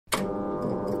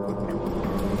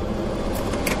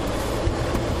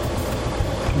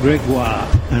Gregoire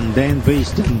and Dan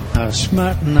Beeston are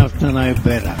smart enough to know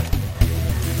better.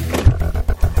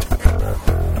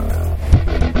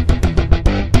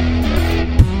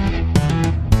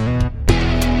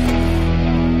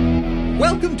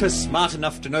 Welcome to Smart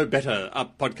Enough to Know Better, a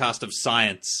podcast of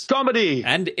science, comedy,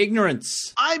 and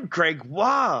ignorance. I'm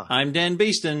Gregoire. I'm Dan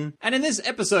Beeston, and in this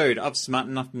episode of Smart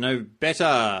Enough to Know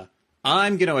Better,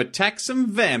 I'm going to attack some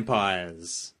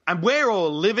vampires. And we're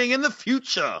all living in the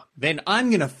future. Then I'm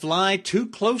going to fly too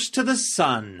close to the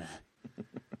sun.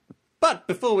 But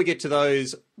before we get to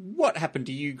those, what happened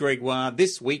to you, Gregoire,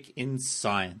 this week in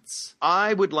science?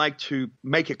 I would like to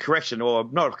make a correction, or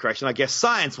not a correction, I guess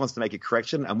science wants to make a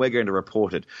correction, and we're going to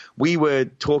report it. We were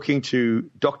talking to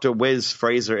Dr. Wes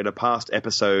Fraser in a past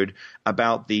episode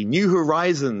about the New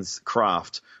Horizons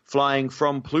craft flying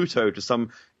from Pluto to some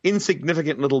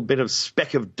insignificant little bit of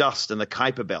speck of dust in the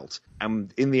Kuiper Belt.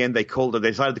 And in the end, they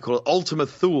decided to call it Ultima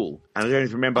Thule. And I don't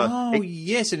even remember. Oh,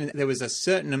 yes, and there was a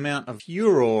certain amount of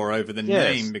furor over the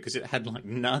name because it had like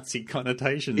Nazi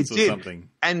connotations something.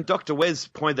 And Dr. Wes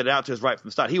pointed it out to us right from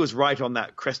the start. He was right on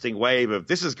that cresting wave of,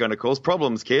 this is going to cause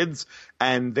problems, kids.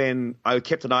 And then I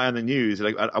kept an eye on the news.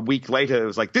 Like a week later, it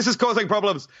was like, this is causing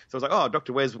problems. So I was like, oh,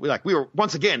 Dr. Wes, we were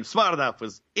once again, smart enough,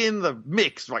 was in the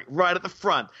mix, like right at the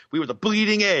front. We were the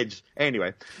bleeding edge.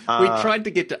 Anyway. We tried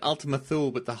to get to Ultima Thule,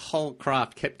 but the whole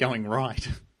craft kept going right.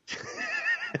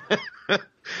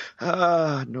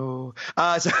 No.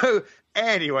 So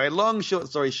anyway, short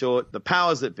story short, the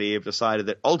powers that be have decided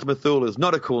that Ultima Thule is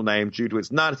not a cool name due to its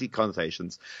Nazi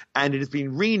connotations, and it has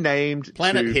been renamed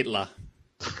Planet to Hitler.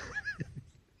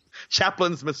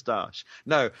 Chaplin's moustache.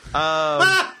 No.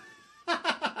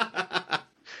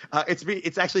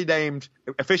 It's actually named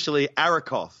officially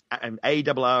Arrokoth, and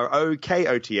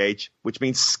A-R-R-O-K-O-T-H, which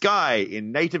means sky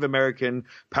in Native American,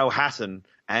 Powhatan,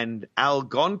 and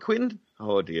Algonquin,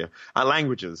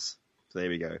 languages. So there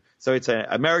we go. So it's an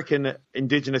American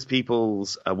indigenous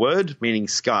people's word meaning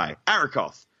sky.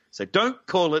 Arrokoth. So don't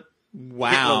call it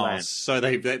Wow! Hitlerland. So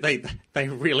they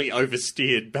really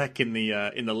oversteered back in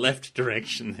the left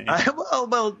direction there.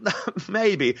 Well,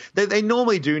 maybe they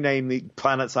normally do name the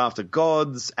planets after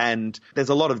gods, and there's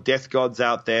a lot of death gods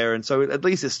out there, and so at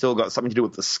least it's still got something to do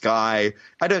with the sky.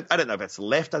 I don't know if it's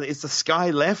left. Is the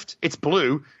sky left? It's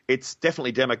blue. It's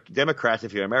definitely Democrat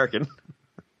if you're American.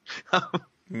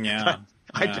 Yeah.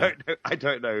 I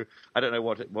don't know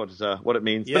what it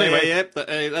means. Yeah, but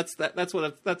anyway, that's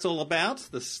what that's all about.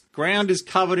 The ground is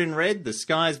covered in red, the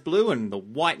sky's blue, and the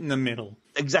white in the middle.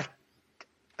 Exactly.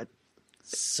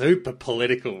 Super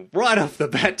political, right off the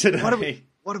bat today.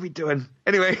 What are we doing?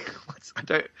 Anyway,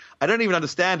 I don't even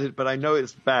understand it, but I know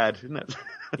it's bad, isn't it?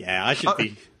 Yeah,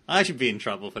 I should be in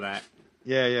trouble for that.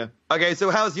 Yeah. Okay,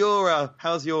 so how's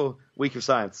your week of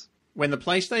science? When the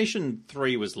PlayStation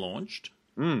 3 was launched,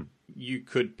 you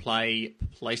could play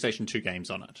PlayStation 2 games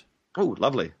on it. Oh,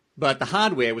 lovely. But the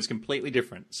hardware was completely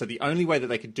different. So the only way that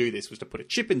they could do this was to put a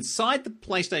chip inside the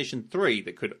PlayStation 3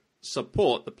 that could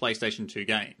support the PlayStation 2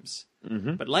 games.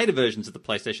 Mm-hmm. But later versions of the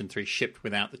PlayStation 3 shipped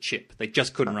without the chip. They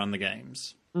just couldn't run the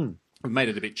games. We've made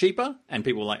it a bit cheaper, and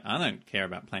people were like, I don't care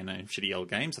about playing no shitty old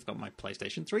games. I've got my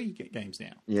PlayStation 3 games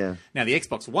now. Yeah. Now, the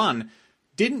Xbox One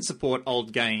didn't support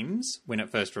old games when it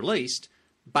first released,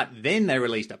 but then they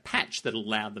released a patch that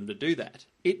allowed them to do that.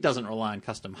 It doesn't rely on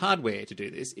custom hardware to do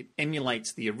this. It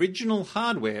emulates the original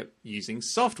hardware using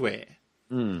software.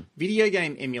 Video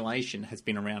game emulation has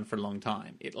been around for a long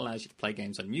time. It allows you to play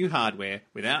games on new hardware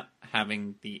without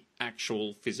having the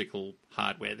actual physical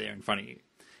hardware there in front of you.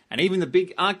 And even the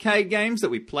big arcade games that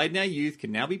we played in our youth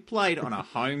can now be played on a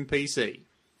home PC.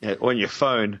 Yeah, or on your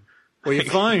phone. Or your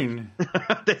phone.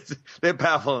 They're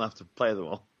powerful enough to play them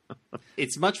all.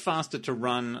 It's much faster to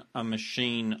run a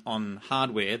machine on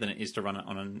hardware than it is to run it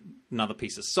on another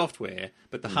piece of software.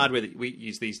 But the hardware that we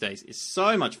use these days is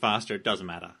so much faster, it doesn't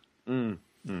matter.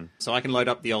 So I can load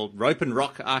up the old Rope and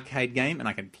Rock arcade game, and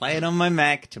I can play it on my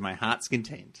Mac to my heart's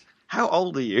content. How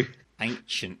old are you?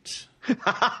 Ancient.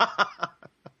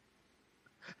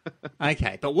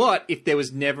 Okay, but what if there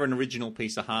was never an original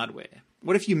piece of hardware?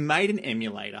 What if you made an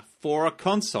emulator for a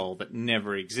console that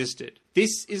never existed?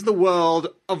 This is the world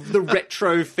of the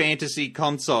retro fantasy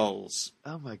consoles.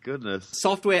 Oh my goodness.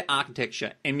 Software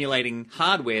architecture emulating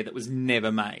hardware that was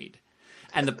never made.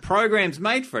 And the programs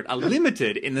made for it are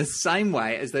limited in the same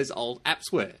way as those old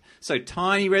apps were. So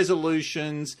tiny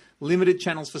resolutions, limited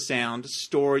channels for sound,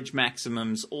 storage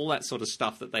maximums, all that sort of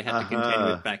stuff that they had to contend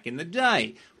with back in the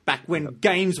day. Back when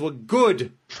games were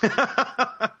good.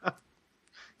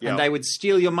 And they would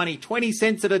steal your money 20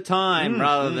 cents at a time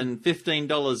rather than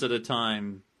 $15 at a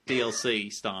time,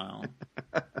 DLC style.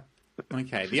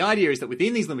 Okay, the idea is that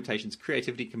within these limitations,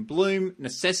 creativity can bloom,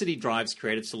 necessity drives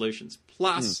creative solutions.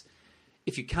 Plus,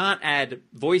 if you can't add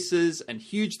voices and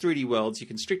huge 3D worlds, you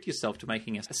constrict yourself to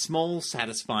making a small,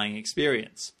 satisfying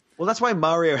experience. Well, that's why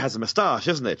Mario has a moustache,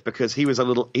 isn't it? Because he was a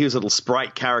little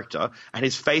sprite character, and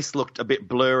his face looked a bit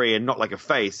blurry and not like a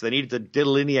face. They needed to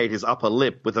delineate his upper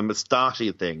lip with a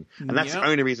moustachey thing, and that's the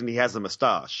only reason he has a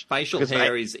moustache. Facial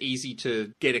hair is easy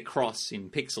to get across in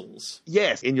pixels.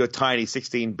 Yes, in your tiny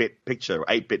 16-bit picture,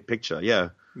 8-bit picture, yeah.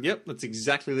 Yep, that's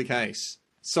exactly the case.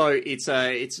 So it's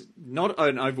not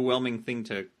an overwhelming thing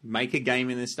to make a game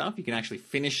in this stuff. You can actually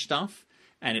finish stuff.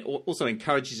 And it also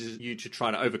encourages you to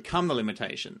try to overcome the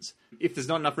limitations. If there's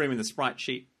not enough room in the sprite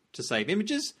sheet to save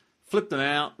images, flip them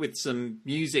out with some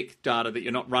music data that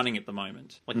you're not running at the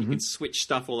moment. Like you can switch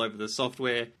stuff all over the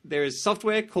software. There is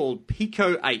software called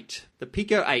Pico 8. The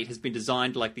Pico 8 has been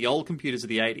designed like the old computers of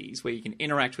the 80s, where you can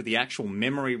interact with the actual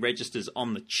memory registers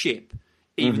on the chip,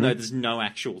 even though there's no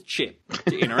actual chip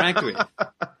to interact with.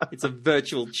 It's a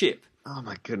virtual chip. Oh,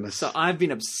 my goodness. So I've been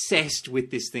obsessed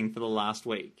with this thing for the last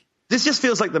week. This just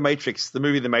feels like The Matrix, the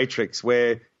movie The Matrix,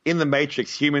 where in The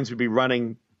Matrix, humans would be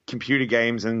running computer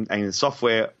games and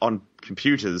software on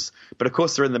computers. But of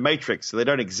course, they're in The Matrix, so they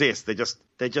don't exist.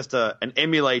 They're just an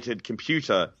emulated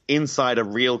computer inside a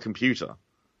real computer.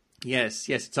 Yes.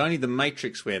 It's only The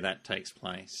Matrix where that takes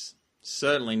place.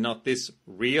 Certainly not this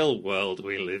real world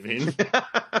we live in.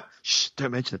 Shh,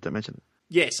 don't mention it.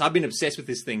 Yes, I've been obsessed with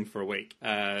this thing for a week.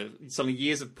 Some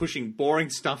years of pushing boring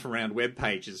stuff around web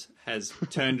pages has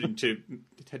turned into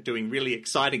doing really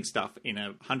exciting stuff in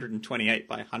a 128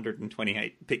 by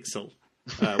 128 pixel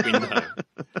window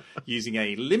using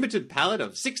a limited palette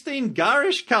of 16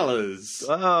 garish colors.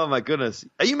 Oh, my goodness.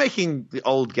 Are you making the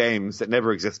old games that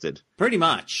never existed? Pretty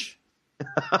much.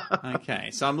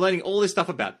 Okay, so I'm learning all this stuff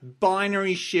about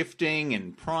binary shifting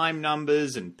and prime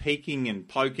numbers and peeking and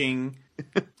poking.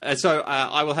 So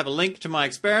I will have a link to my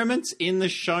experiments in the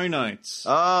show notes.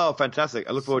 Oh, fantastic.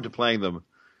 I look forward to playing them.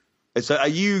 So are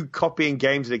you copying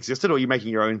games that existed, or are you making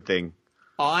your own thing?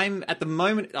 At the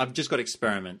moment, I've just got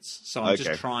experiments. So I'm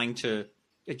just trying to...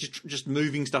 Just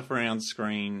moving stuff around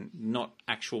screen, not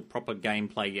actual proper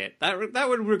gameplay yet. That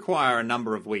would require a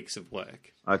number of weeks of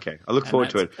work. Okay, I look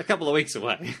forward to it. A couple of weeks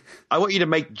away. I want you to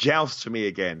make Joust for me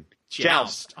again.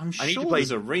 Joust. I'm sure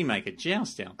there's a remake of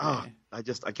Joust out there. Oh, I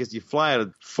guess you fly a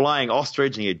flying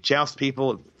ostrich and you joust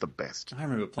people. It's the best. I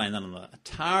remember playing that on the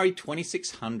Atari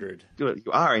 2600. Good,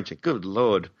 you are ancient. Good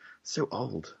Lord. So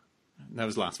old. That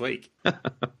was last week.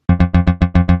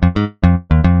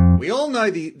 We all know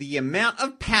the amount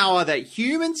of power that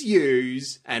humans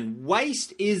use, and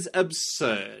waste is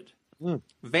absurd.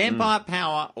 Vampire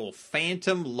power or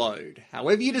phantom load.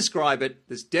 However you describe it,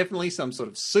 there's definitely some sort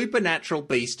of supernatural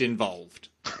beast involved.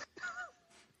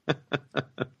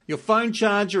 Your phone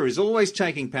charger is always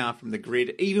taking power from the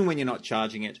grid, even when you're not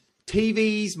charging it.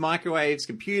 TVs, microwaves,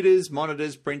 computers,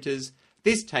 monitors, printers.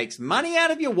 This takes money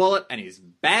out of your wallet and is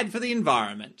bad for the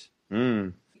environment.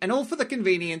 And all for the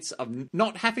convenience of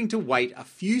not having to wait a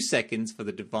few seconds for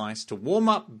the device to warm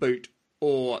up, boot,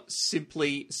 or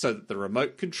simply so that the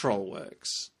remote control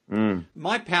works.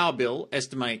 My power bill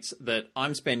estimates that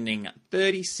I'm spending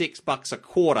 $36 a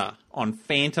quarter on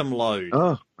phantom load.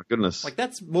 Oh, my goodness. Like,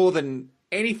 that's more than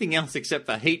anything else except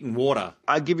for heat and water.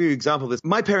 I'll give you an example of this.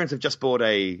 My parents have just bought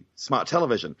a smart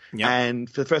television, and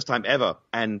for the first time ever,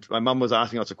 and my mum was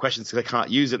asking lots of questions because they can't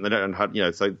use it, and they don't know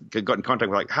how, so got in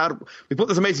contact with, like, we bought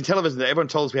this amazing television that everyone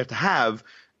told us we have to have.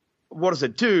 What does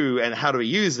it do, and how do we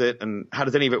use it, and how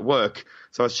does any of it work?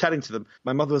 So I was chatting to them.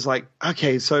 My mother was like,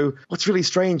 okay, so what's really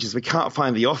strange is we can't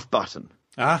find the off button.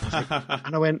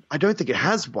 And I went, I don't think it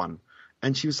has one.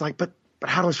 And she was like, but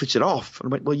how do I switch it off? And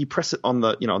I went, well, you press it on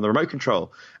the, on the remote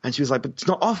control. And she was like, but it's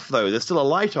not off though. There's still a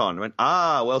light on. I went,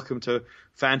 welcome to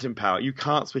phantom power. You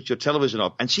can't switch your television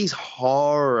off. And she's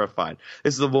horrified.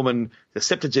 This is a woman, the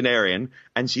septuagenarian,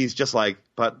 and she's just like,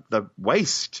 but the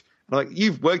waste. And I'm like,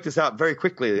 you've worked this out very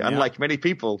quickly, unlike many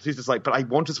people. She's just like, but I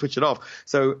want to switch it off.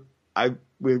 So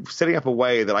we're setting up a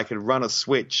way that I can run a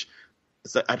switch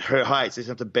at her height, so she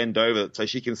doesn't have to bend over, so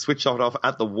she can switch it off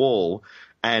at the wall.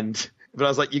 But I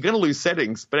was like, you're going to lose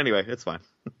settings. But anyway, it's fine.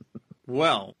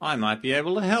 Well, I might be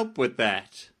able to help with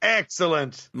that.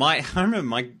 Excellent. I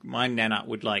remember my nana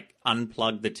would like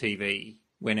unplug the TV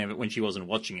when she wasn't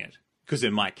watching it because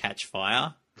it might catch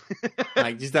fire.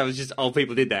 That was just old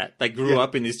people did that. They grew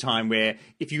up in this time where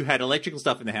if you had electrical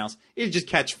stuff in the house, it'd just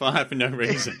catch fire for no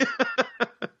reason.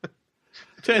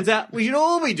 Turns out we should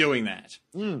all be doing that.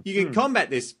 You can combat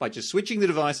this by just switching the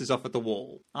devices off at the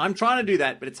wall. I'm trying to do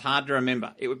that, but it's hard to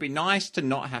remember. It would be nice to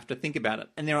not have to think about it.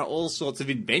 And there are all sorts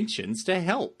of inventions to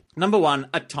help. Number one,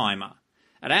 a timer.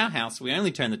 At our house, we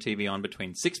only turn the TV on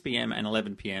between 6 p.m. and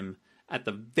 11 p.m. at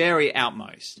the very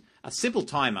outmost. A simple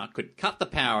timer could cut the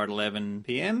power at 11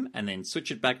 p.m. and then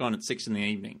switch it back on at 6 in the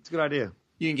evening. It's a good idea.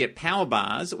 You can get power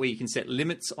bars where you can set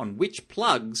limits on which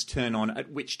plugs turn on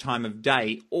at which time of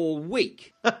day or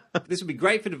week. This would be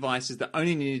great for devices that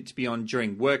only needed to be on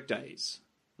during work days.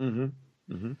 Mm-hmm.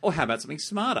 Mm-hmm. Or how about something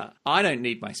smarter? I don't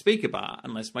need my speaker bar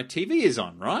unless my TV is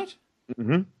on, right?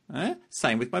 Mm-hmm.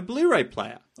 Same with my Blu-ray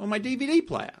player, or my DVD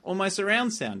player, or my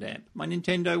surround sound amp, my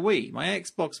Nintendo Wii, my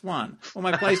Xbox One, or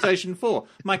my PlayStation 4,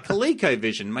 my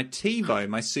ColecoVision, my TiVo,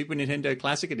 my Super Nintendo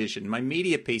Classic Edition, my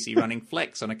Media PC running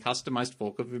Flex on a customized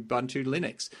fork of Ubuntu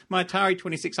Linux, my Atari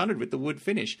 2600 with the wood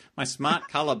finish, my Smart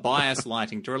Color bias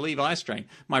lighting to relieve eye strain,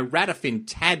 my Ratafin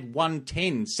TAD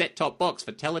 110 set-top box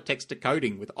for teletext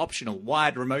decoding with optional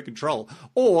wired remote control,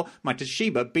 or my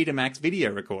Toshiba Betamax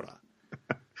video recorder.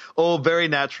 All very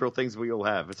natural things we all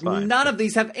have. It's fine. None of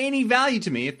these have any value to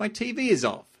me if my TV is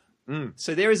off.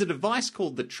 So there is a device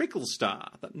called the Trickle Star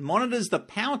that monitors the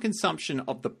power consumption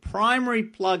of the primary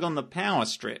plug on the power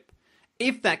strip.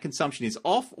 If that consumption is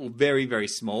off or very, very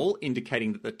small,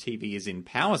 indicating that the TV is in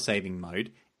power saving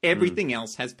mode, everything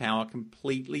else has power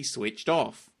completely switched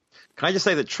off. Can I just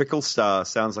say that Trickle Star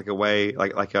sounds like a way,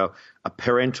 like a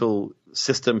parental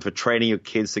system for training your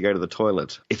kids to go to the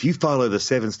toilet. If you follow the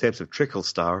 7 steps of Trickle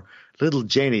Star, little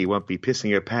Jenny won't be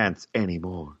pissing her pants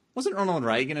anymore. Wasn't Ronald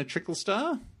Reagan a Trickle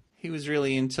Star? He was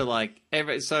really into what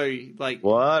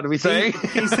are we saying?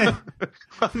 He said,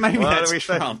 maybe What that's are we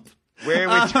saying? Trump. Where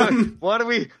are we doing? What are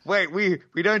we? Wait, we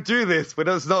don't do this. But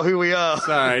that's not who we are.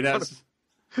 Sorry, that's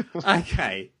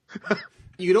okay.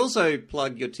 You could also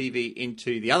plug your TV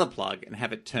into the other plug and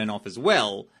have it turn off as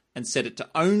well, and set it to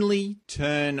only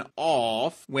turn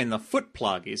off when the foot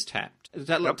plug is tapped.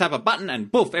 Tap a button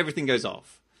and poof, everything goes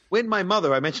off. When my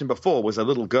mother, I mentioned before, was a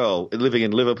little girl living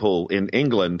in Liverpool in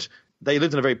England, they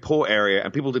lived in a very poor area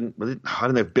and people didn't, I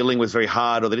don't know if billing was very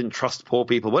hard or they didn't trust poor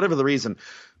people, whatever the reason.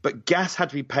 But gas had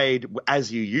to be paid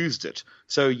as you used it.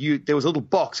 So there was a little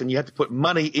box and you had to put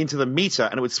money into the meter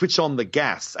and it would switch on the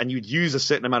gas and you'd use a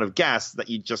certain amount of gas that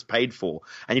you just paid for.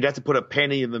 And you'd have to put a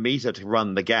penny in the meter to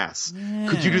run the gas. Yeah.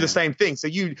 Could you do the same thing? So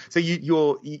you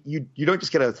don't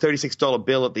just get a $36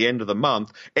 bill at the end of the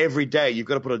month. Every day you've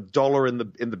got to put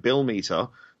 $1 in the bill meter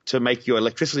to make your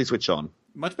electricity switch on.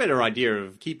 Much better idea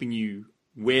of keeping you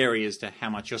wary as to how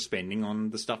much you're spending on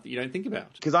the stuff that you don't think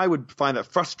about. Because I would find that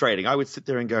frustrating. I would sit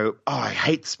there and go, oh, I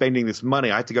hate spending this money.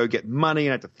 I have to go get money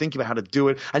and I have to think about how to do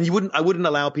it. And I wouldn't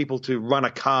allow people to run a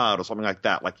card or something like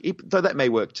that. Though that may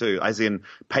work too, as in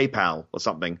PayPal or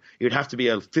something. It would have to be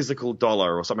a physical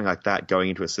dollar or something like that going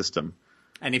into a system.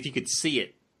 And if you could see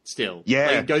it still.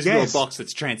 Yeah, it goes into a box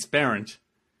that's transparent.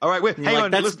 All right, hang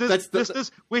on, that's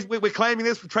listeners. We're claiming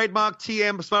this for trademark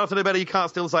TM. Smart enough to know better. You can't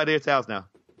steal this idea. It's ours now.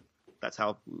 That's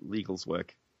how legals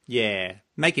work. Yeah,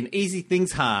 making easy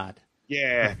things hard.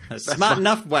 Yeah. A smart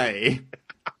enough way.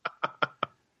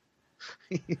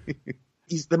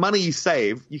 The money you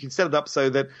save, you can set it up so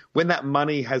that when that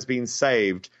money has been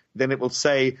saved, then it will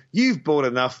say, you've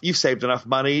saved enough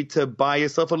money to buy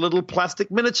yourself a little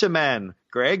plastic miniature man,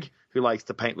 Greg, who likes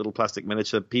to paint little plastic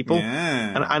miniature people.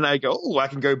 Yeah. And I go, oh, I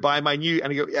can go buy my new,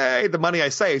 and I go, yay, the money I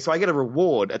saved. So I get a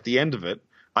reward at the end of it.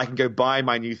 I can go buy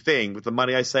my new thing with the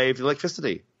money I saved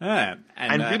electricity. Yeah,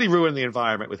 and really ruin the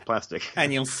environment with plastic.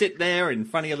 And you'll sit there in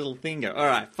front of your little thing, go, all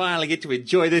right, finally get to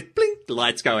enjoy this. Blink, the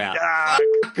lights go out.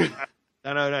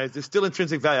 No. There's still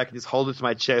intrinsic value. I can just hold it to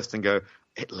my chest and go,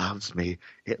 it loves me.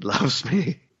 It loves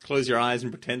me. Close your eyes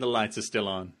and pretend the lights are still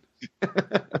on.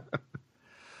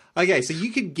 Okay, so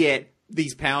you could get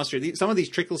these power strips, some of these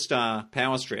Trickle Star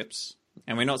power strips.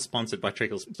 And we're not sponsored by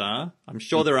Trickle Star. I'm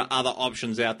sure there are other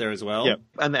options out there as well. Yeah,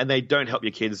 and they don't help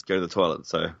your kids go to the toilet,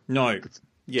 so... No.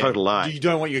 Yeah. Total lie. You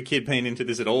don't want your kid peeing into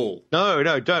this at all. No,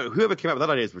 don't. Whoever came up with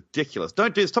that idea is ridiculous.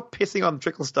 Don't do it. Stop pissing on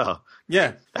Trickle Star.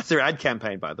 Yeah. That's their ad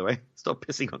campaign, by the way. Stop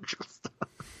pissing on Trickle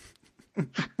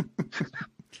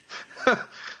Star.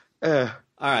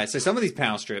 All right, so some of these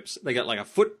power strips, they got like a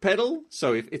foot pedal,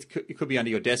 so if it could be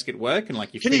under your desk at work, and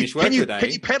like you finish work today.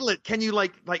 Can you pedal it? Can you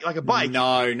like a bike?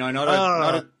 No, not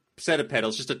a set of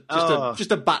pedals, just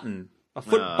a button, a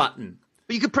foot button.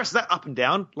 But you could press that up and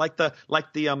down, like the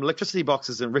electricity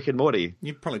boxes in Rick and Morty.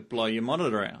 You'd probably blow your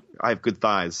monitor out. I have good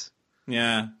thighs.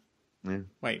 Yeah.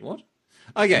 Wait, what?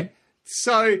 Okay.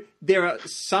 So there are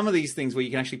some of these things where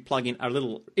you can actually plug in a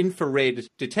little infrared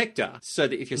detector so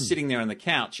that if you're sitting there on the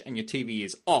couch and your TV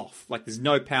is off, like there's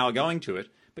no power going to it,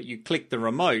 but you click the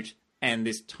remote and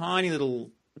this tiny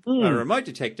little remote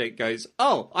detector goes,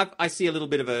 oh, I see a little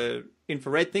bit of a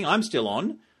infrared thing. I'm still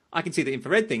on. I can see the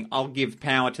infrared thing. I'll give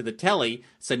power to the telly,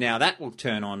 so now that will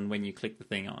turn on when you click the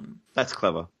thing on. That's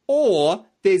clever. Or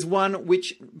there's one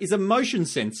which is a motion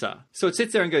sensor. So it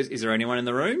sits there and goes, is there anyone in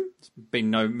the room? There's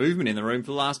been no movement in the room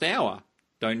for the last hour.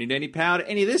 Don't need any power to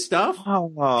any of this stuff.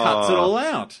 Oh. Cuts it all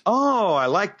out. Oh, I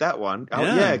like that one.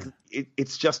 Yeah.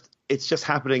 It's just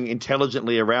happening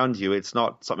intelligently around you. It's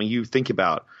not something you think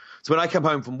about. So when I come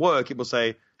home from work, it will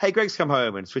say, hey, Greg's come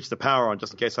home, and switch the power on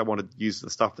just in case I want to use the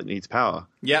stuff that needs power.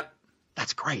 Yep.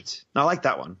 That's great. No, I like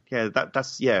that one. Yeah,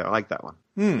 I like that one.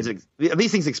 Are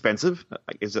these things expensive?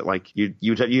 Is it like you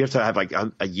have to have like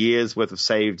a year's worth of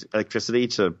saved electricity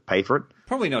to pay for it?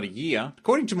 Probably not a year.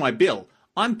 According to my bill,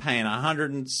 I'm paying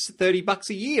 $130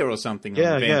 a year or something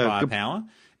on Vampire Power.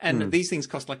 And these things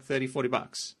cost like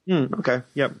 $30-40. Okay,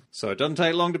 yep. So it doesn't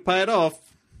take long to pay it off.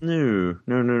 No.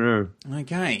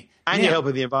 Okay. And you help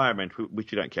with the environment,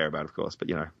 which you don't care about, of course, but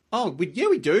you know. Oh, we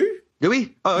do. Do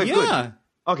we? Oh, yeah. Good.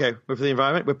 Okay, we're for the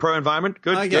environment. We're pro-environment.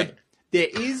 Good, Okay. good. There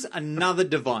is another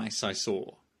device I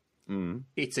saw.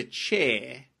 It's a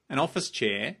chair, an office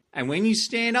chair, and when you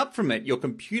stand up from it, your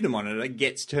computer monitor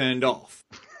gets turned off.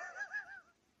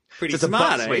 Pretty It's smart,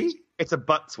 a butt eh? switch. It's a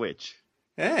butt switch.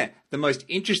 Yeah. The most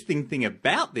interesting thing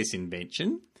about this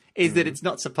invention is that it's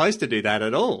not supposed to do that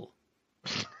at all.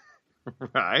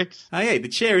 Right. Okay, the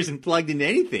chair isn't plugged into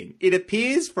anything. It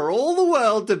appears for all the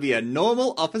world to be a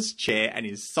normal office chair and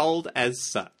is sold as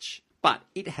such. But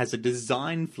it has a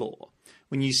design flaw.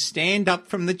 When you stand up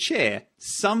from the chair,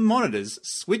 some monitors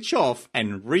switch off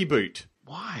and reboot.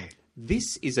 Why?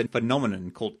 This is a phenomenon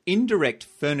called indirect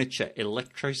furniture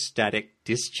electrostatic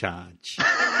discharge.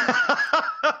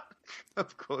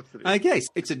 Of course it is. Okay,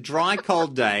 so it's a dry,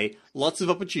 cold day, lots of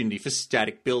opportunity for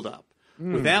static build-up.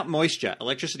 Without moisture,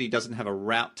 electricity doesn't have a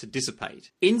route to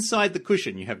dissipate. Inside the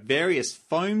cushion, you have various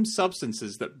foam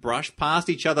substances that brush past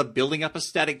each other, building up a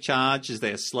static charge as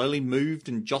they are slowly moved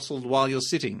and jostled while you're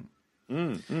sitting.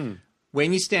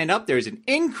 When you stand up, there is an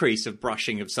increase of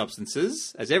brushing of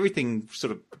substances as everything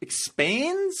sort of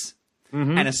expands,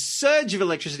 and a surge of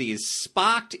electricity is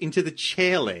sparked into the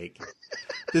chair leg.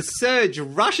 The surge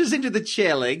rushes into the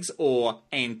chair legs, or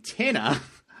antenna,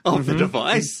 of the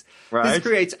device. Right. This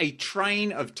creates a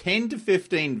train of 10 to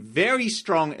 15 very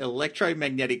strong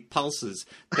electromagnetic pulses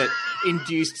that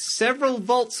induced several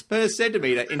volts per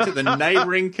centimetre into the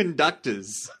neighbouring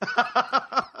conductors.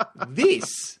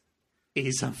 This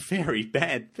is a very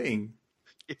bad thing.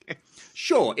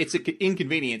 Sure, it's an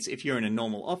inconvenience if you're in a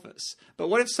normal office, but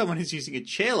what if someone is using a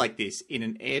chair like this in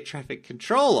an air traffic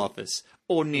control office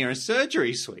or near a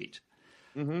surgery suite?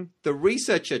 The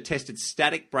researcher tested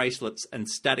static bracelets and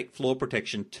static floor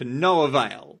protection to no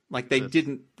avail. Like, they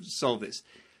didn't solve this.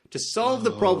 To solve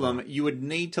the problem, you would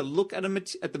need to look at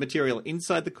the material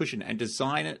inside the cushion and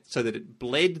design it so that it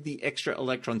bled the extra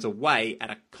electrons away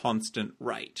at a constant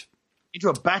rate. Into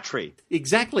a battery.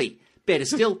 Exactly. Better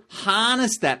still,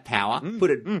 harness that power, put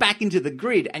it back into the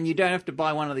grid, and you don't have to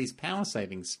buy one of these power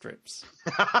saving strips.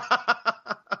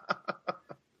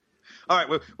 All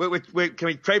right, can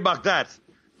we trademark that?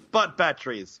 Butt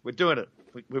batteries. We're doing it.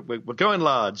 We're going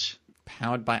large.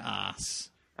 Powered by arse.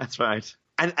 That's right.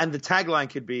 And the tagline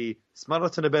could be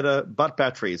smarter and better butt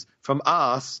batteries from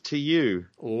arse to you.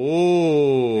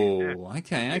 Oh,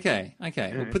 okay.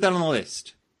 We'll put that on the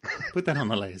list.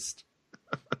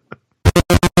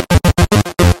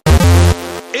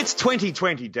 It's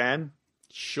 2020, Dan.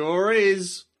 Sure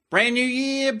is. Brand new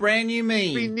year, brand new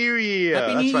me. Happy New Year.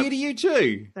 Happy New Year to you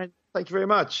too. Thank you very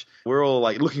much. We're all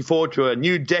like looking forward to a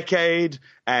new decade,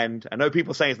 and I know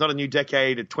people saying it's not a new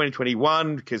decade in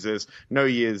 2021 because there's no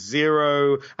year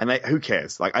zero, and who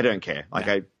cares? Like, I don't care. Like,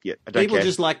 I don't People care.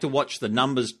 just like to watch the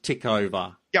numbers tick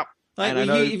over. Yep. Like, And I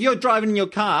know, if you're driving in your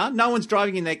car, no one's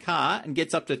driving in their car and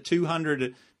gets up to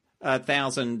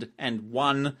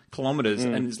 200,001 kilometers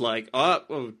and is like, oh,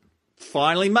 well,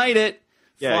 finally made it.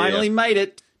 Made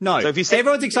it. No, So if you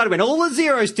everyone's excited when all the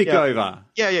zeros tick over.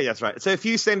 Yeah, that's right. So if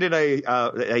you send in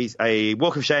a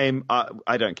walk of shame,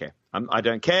 I don't care. I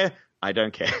don't care.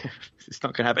 It's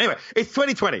not going to happen. Anyway, it's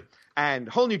 2020 and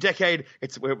whole new decade.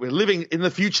 We're living in the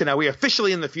future now. We're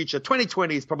officially in the future.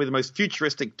 2020 is probably the most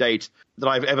futuristic date that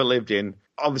I've ever lived in.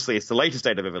 Obviously, it's the latest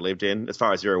date I've ever lived in, as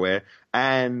far as you're aware.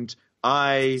 And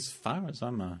As far as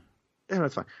I'm yeah,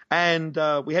 that's fine. And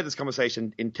we had this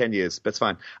conversation in 10 years, but it's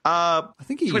fine. I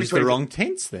think you used the wrong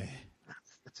tense there.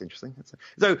 That's interesting.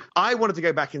 So I wanted to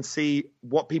go back and see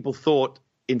what people thought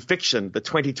in fiction the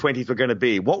 2020s were going to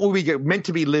be. What were we meant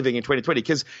to be living in 2020?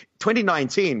 Because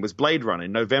 2019 was Blade Runner.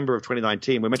 In November of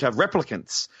 2019, we're meant to have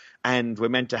replicants, and we're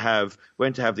meant to have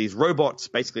these robots,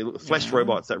 basically flesh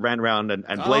robots that ran around and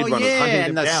Blade Runners hunting them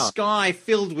and the down. Sky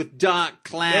filled with dark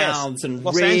clouds and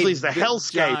Los red, Angeles, the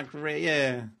hellscape. dark red,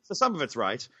 yeah. So some of it's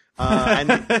right,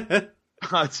 but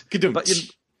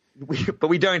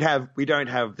we don't have the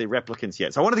replicants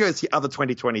yet. So I wanted to go see other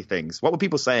 2020 things. What were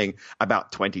people saying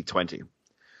about 2020?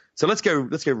 So let's go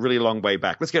really long way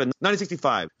back. Let's go to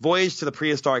 1965, Voyage to the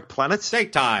Prehistoric Planet.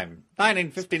 Take time,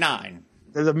 1959.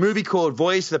 There's a movie called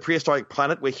Voyage to the Prehistoric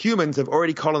Planet where humans have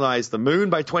already colonized the moon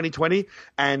by 2020,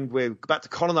 and we're about to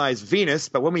colonize Venus.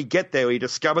 But when we get there, we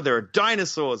discover there are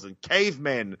dinosaurs and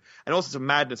cavemen and all sorts of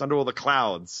madness under all the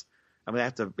clouds. And we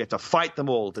have to fight them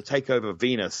all to take over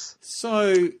Venus.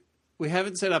 So we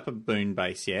haven't set up a moon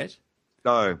base yet.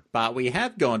 No. But we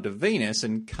have gone to Venus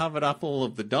and covered up all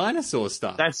of the dinosaur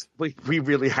stuff. We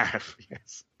really have,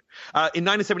 yes. In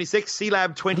 1976,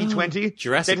 Sealab 2020.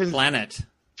 Jurassic Planet.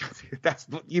 That's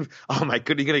oh my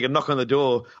goodness, you're going to get a knock on the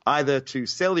door either to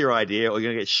sell your idea or you're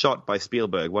going to get shot by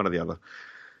Spielberg, one or the other.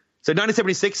 So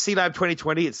 1976, Sealab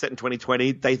 2020, it's set in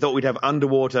 2020. They thought we'd have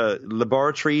underwater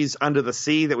laboratories under the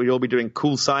sea that we'd all be doing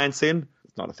cool science in.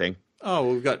 It's not a thing.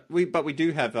 Oh, but we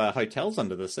do have hotels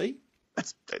under the sea.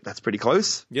 That's pretty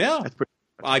close. Yeah.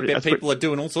 I bet people are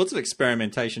doing all sorts of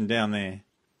experimentation down there.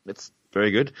 That's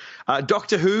very good.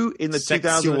 Doctor Who in the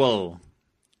 2000...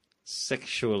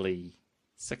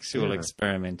 Sexual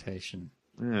experimentation.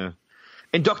 Yeah.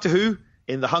 In Doctor Who,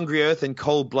 in The Hungry Earth and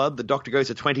Cold Blood, the Doctor goes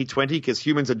to 2020 because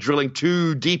humans are drilling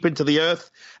too deep into the Earth,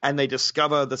 and they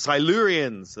discover the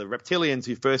Silurians, the reptilians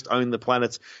who first owned the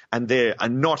planet, and they are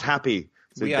not happy.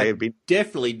 So we are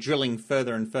definitely drilling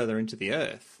further and further into the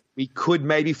Earth. We could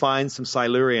maybe find some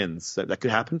Silurians. That could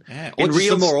happen. Yeah, or just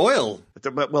some more oil.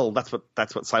 Well, that's what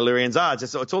Silurians are.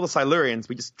 It's all the Silurians.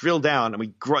 We just drill down and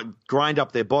we grind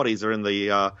up their bodies. Or in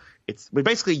the we're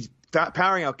basically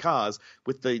powering our cars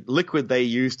with the liquid they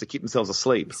use to keep themselves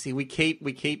asleep. See, we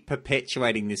keep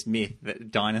perpetuating this myth that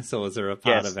dinosaurs are a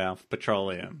part of our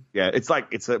petroleum. Yeah, it's a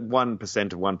 1% of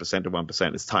 1% of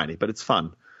 1%. It's tiny, but it's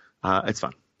fun. It's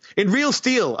fun. In Real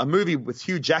Steel, a movie with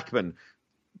Hugh Jackman,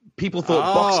 people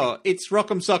thought boxing... it's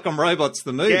Rock'em Sock'em Robots,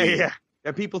 the movie. Yeah.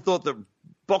 And people thought that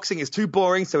boxing is too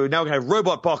boring, so we're now going to have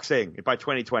robot boxing by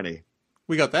 2020.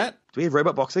 We got that. Do we have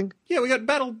robot boxing? Yeah, we got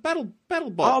battle bots.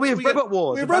 Oh, we have robot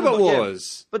wars. We have robot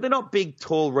wars. Yeah. But they're not big,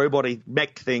 tall, robot-y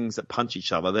mech things that punch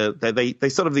each other. They're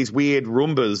sort of these weird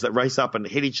Roombas that race up and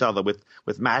hit each other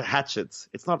with mad hatchets.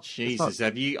 It's not... Jesus,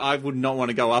 I would not want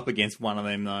to go up against one of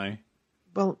them, though.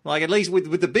 Well, like, at least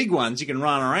with the big ones, you can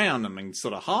run around them and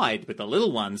sort of hide. But the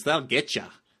little ones, they'll get you.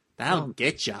 They'll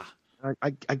get you.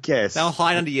 I guess. They'll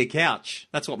hide under your couch.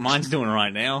 That's what mine's doing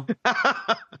right now.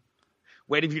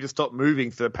 Waiting for you to stop moving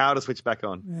for the power to switch back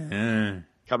on. Yeah.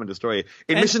 Come and destroy you.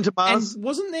 Mission to Mars. And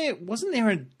wasn't there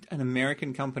an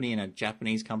American company and a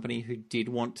Japanese company who did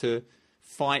want to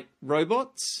fight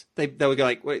robots? They were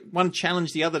like, one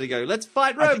challenged the other to go, let's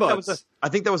fight robots. I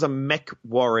think there was a mech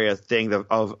warrior thing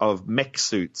of mech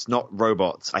suits, not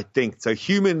robots, I think. So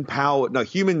human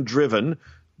driven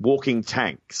walking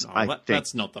tanks, I think.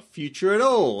 That's not the future at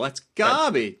all. That's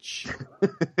garbage.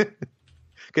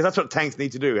 Because that's what tanks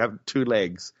need to do, have two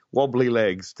legs, wobbly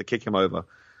legs to kick him over.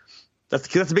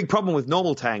 That's a big problem with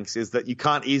normal tanks, is that you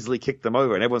can't easily kick them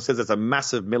over, and everyone says it's a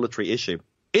massive military issue.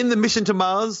 In the Mission to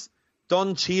Mars,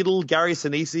 Don Cheadle, Gary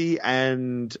Sinise,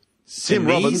 and Tim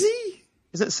Robbins.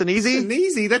 Is it Sinise?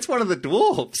 Sinise, that's one of the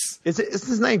dwarfs. Is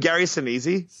his name Gary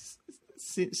Sinise?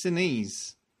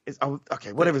 Sinise.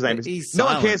 Okay, whatever his name is. He's no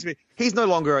one cares. He's no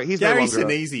longer. Gary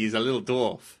Sinise is a little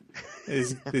dwarf.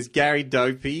 There's Gary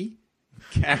Dopey.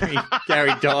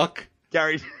 Gary Doc.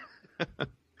 Gary.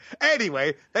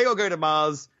 Anyway, they all go to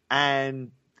Mars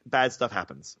and bad stuff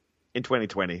happens in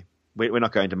 2020. We're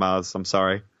not going to Mars. I'm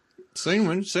sorry.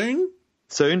 Soon.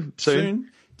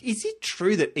 Is it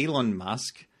true that Elon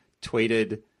Musk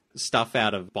tweeted stuff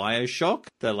out of BioShock?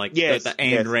 The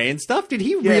Ayn Rand stuff? Did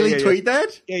he really tweet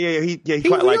that? Yeah. He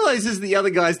realizes the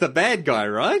other guy's the bad guy,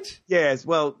 right? Yes.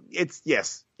 Well,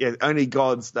 yes. Yeah, only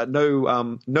gods,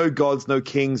 no gods, no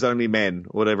kings, only men,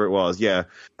 whatever it was. Yeah.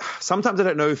 Sometimes I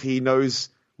don't know if he knows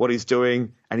what he's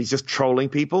doing and he's just trolling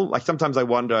people. Like sometimes I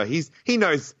wonder, he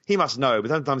knows, he must know, but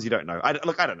sometimes you don't know. I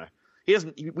don't know.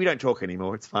 We don't talk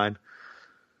anymore. It's fine.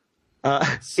 In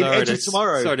Edge of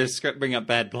Tomorrow. Sorry to bring up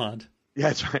Bad Blood. Yeah,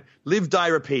 that's right. Live, Die,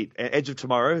 Repeat. Edge of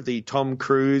Tomorrow, the Tom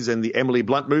Cruise and the Emily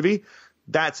Blunt movie.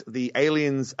 that the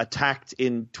aliens attacked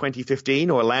in 2015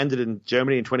 or landed in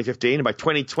Germany in 2015, and by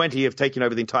 2020 have taken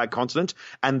over the entire continent.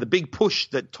 And the big push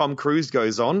that Tom Cruise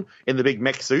goes on in the big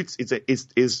mech suits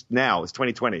is now. It's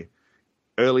 2020,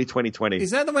 early 2020.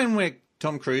 Is that the one where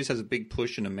Tom Cruise has a big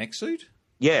push in a mech suit?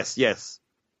 Yes, yes.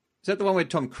 Is that the one where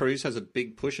Tom Cruise has a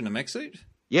big push in a mech suit?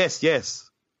 Yes, yes.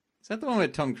 Is that the one where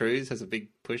Tom Cruise has a big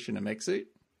push in a mech suit?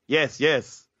 Yes,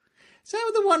 yes. Is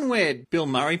that the one where Bill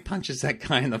Murray punches that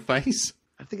guy in the face?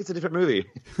 I think it's a different movie.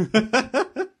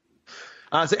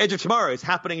 So Edge of Tomorrow is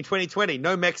happening in 2020.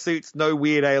 No mech suits, no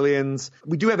weird aliens.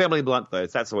 We do have Emily Blunt, though,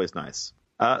 so that's always nice.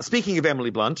 Speaking of Emily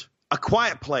Blunt, A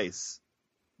Quiet Place.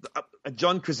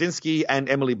 John Krasinski and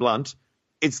Emily Blunt.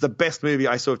 It's the best movie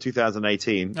I saw of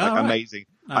 2018. Amazing.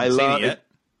 I love it.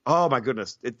 Oh, my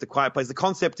goodness. It's The Quiet Place. The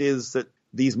concept is that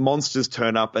these monsters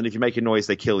turn up, and if you make a noise,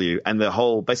 they kill you. And the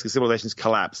whole, basically, civilization's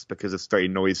collapsed because it's very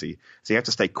noisy. So you have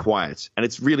to stay quiet. And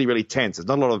it's really, really tense. There's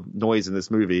not a lot of noise in this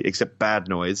movie, except bad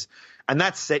noise. And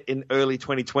that's set in early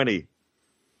 2020.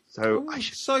 So,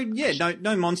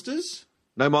 no monsters.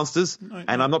 No monsters.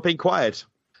 And I'm not being quiet.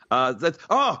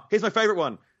 Here's my favorite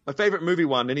one. My favorite movie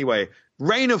one, anyway.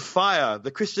 Reign of Fire,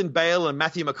 the Christian Bale and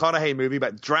Matthew McConaughey movie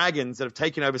about dragons that have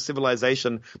taken over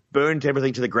civilization, burned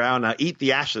everything to the ground, now eat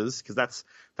the ashes, because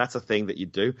that's a thing that you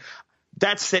do.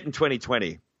 That's set in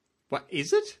 2020. What,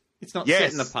 is it? It's not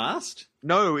set in the past?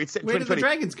 No, it's set in 2020. Where did the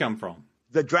dragons come from?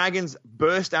 The dragons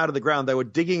burst out of the ground. They were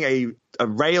digging a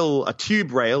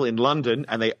tube rail in London,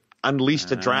 and they unleashed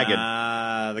a dragon.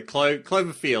 The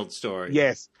Cloverfield story.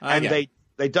 Yes, okay. And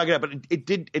they dug it up, but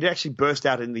it actually burst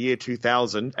out in the year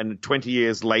 2000, and 20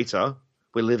 years later,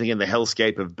 we're living in the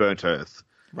hellscape of burnt earth.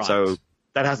 Right. So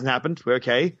that hasn't happened. We're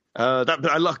okay. But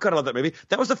I gotta love that movie.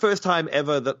 That was the first time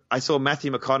ever that I saw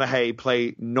Matthew McConaughey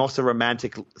play not a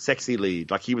romantic, sexy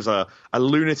lead. Like he was a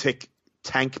lunatic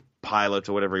tank pilot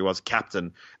or whatever he was,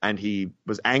 captain, and he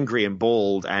was angry and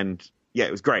bald, and yeah,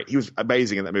 it was great. He was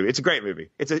amazing in that movie. It's a great movie.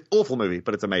 It's an awful movie,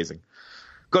 but it's amazing.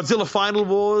 Godzilla Final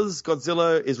Wars.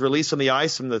 Godzilla is released from the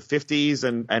ice from the 50s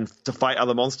and to fight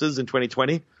other monsters in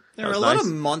 2020. There are a lot of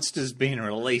monsters being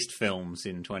released films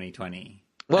in 2020.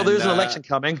 Well, there's an election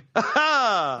coming. I'm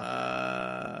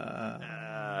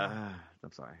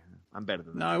sorry. I'm better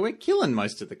than that. No, we're killing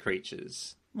most of the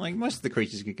creatures. Like, most of the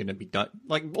creatures are going to be...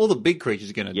 like, all the big creatures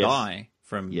are going to die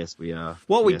from... Yes, we are.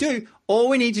 All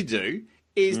we need to do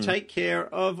is take care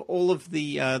of all of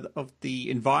the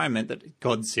environment that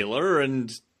Godzilla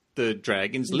and the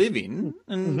dragons live in,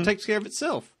 and takes care of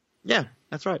itself. Yeah,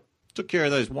 that's right. Took care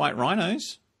of those white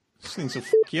rhinos. These things will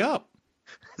fuck you up.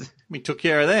 We took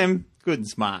care of them. Good and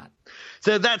smart.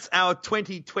 So that's our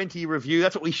 2020 review.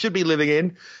 That's what we should be living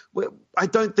in. I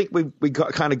don't think we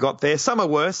got there. Some are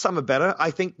worse, some are better.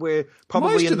 I think we're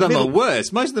probably most of them are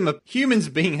worse. Most of them are humans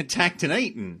being attacked and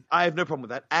eaten. I have no problem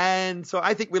with that. And so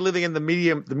I think we're living in the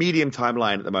medium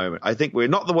timeline at the moment. I think we're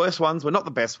not the worst ones. We're not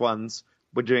the best ones.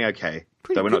 We're doing okay.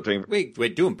 We're not doing. We're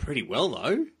doing pretty well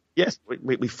though. Yes,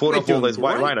 we fought off all those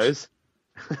white rhinos.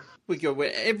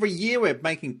 Every year we're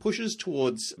making pushes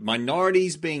towards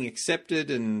minorities being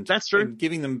accepted, and that's true. And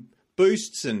giving them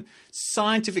boosts, and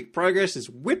scientific progress is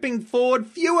whipping forward.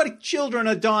 Fewer children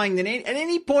are dying than at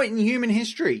any point in human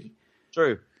history.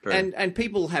 True. And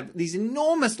people have these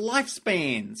enormous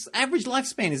lifespans. Average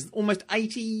lifespan is almost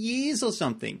 80 years or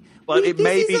something. Well, this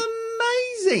is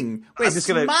amazing. We're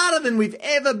smarter than we've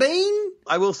ever been.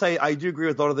 I will say I do agree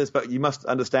with a lot of this, but you must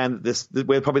understand that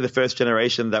we're probably the first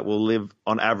generation that will live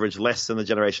on average less than the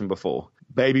generation before.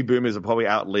 Baby boomers will probably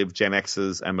outlive Gen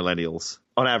Xers and millennials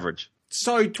on average.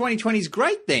 So 2020 is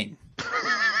great then.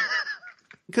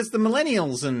 Because the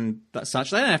millennials and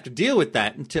such, they don't have to deal with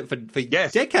that for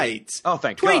decades. Oh,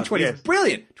 thank God. 2020 is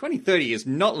brilliant. 2030 is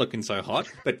not looking so hot,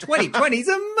 but 2020 is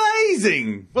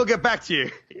amazing. We'll get back to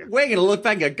you. We're going to look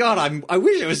back and go, God, I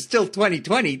wish it was still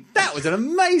 2020. That was an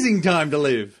amazing time to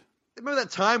live. Remember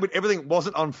that time when everything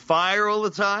wasn't on fire all the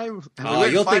time?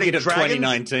 You're thinking of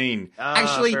 2019.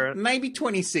 Actually, fair. Maybe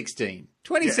 2016.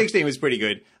 2016 was pretty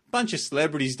good. Bunch of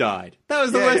celebrities died. That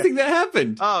was the worst thing that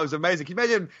happened. Oh, it was amazing. Can you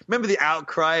imagine? Remember the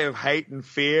outcry of hate and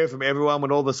fear from everyone when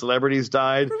all the celebrities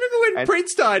died? Remember when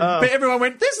Prince died? But everyone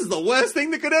went, this is the worst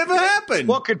thing that could ever happen.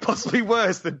 What could possibly be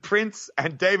worse than Prince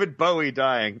and David Bowie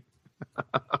dying?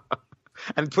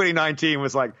 And 2019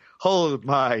 was like, hold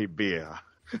my beer.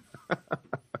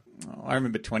 I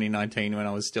remember 2019 when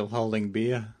I was still holding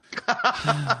beer.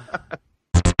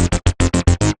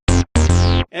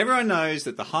 Everyone knows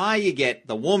that the higher you get,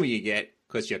 the warmer you get,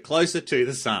 because you're closer to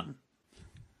the sun.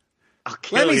 I'll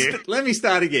kill you. Let me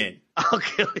start again. I'll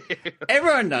kill you.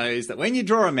 Everyone knows that when you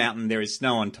draw a mountain, there is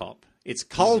snow on top. It's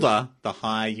colder the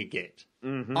higher you get.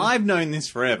 Mm-hmm. I've known this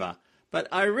forever, But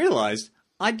I realised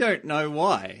I don't know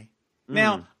why.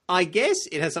 Now, I guess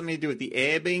it has something to do with the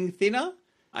air being thinner.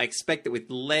 I expect that with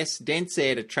less dense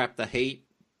air to trap the heat,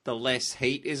 the less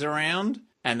heat is around.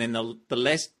 And then the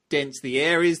less dense the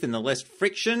air is, then the less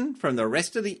friction from the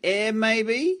rest of the air,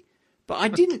 maybe. But I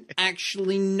didn't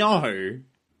actually know.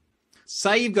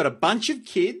 Say you've got a bunch of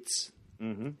kids,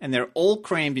 and they're all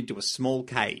crammed into a small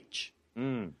cage.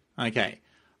 Okay.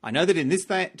 I know that in this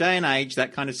day and age,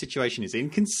 that kind of situation is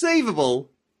inconceivable,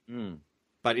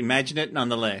 but imagine it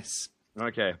nonetheless.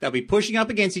 Okay. They'll be pushing up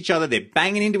against each other, they're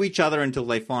banging into each other until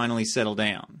they finally settle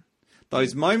down.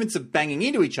 Those moments of banging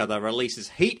into each other releases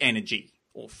heat energy,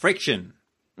 or friction.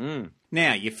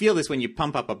 Now, you feel this when you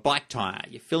pump up a bike tyre.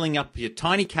 You're filling up your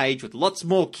tiny cage with lots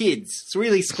more kids. It's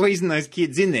really squeezing those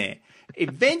kids in there.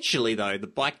 Eventually, though, the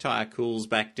bike tyre cools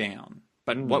back down.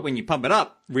 But when you pump it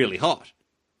up, really hot.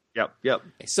 Yep.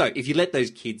 So if you let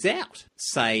those kids out,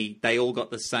 say they all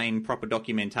got the same proper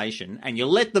documentation, and you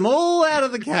let them all out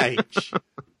of the cage,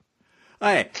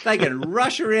 hey, they can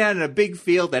rush around in a big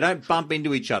field. They don't bump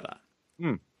into each other.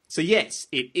 So yes,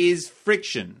 it is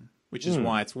friction, which is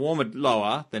why it's warmer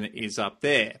lower than it is up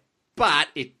there. But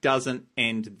it doesn't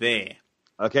end there.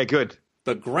 Okay, good.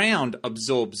 The ground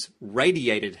absorbs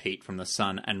radiated heat from the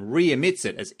sun and re-emits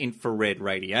it as infrared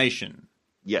radiation.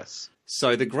 Yes.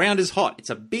 So the ground is hot. It's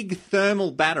a big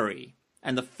thermal battery.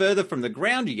 And the further from the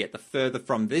ground you get, the further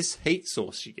from this heat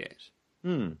source you get.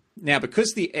 Now,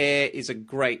 because the air is a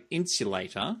great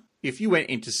insulator, if you went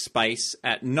into space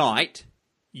at night,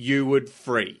 you would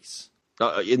freeze.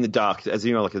 In the dark, as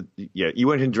you know, you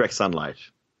weren't in direct sunlight.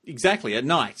 Exactly, at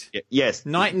night. Yes.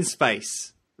 Night in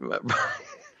space.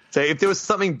 So if there was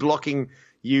something blocking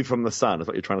you from the sun, is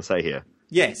what you're trying to say here.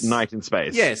 Yes. Night in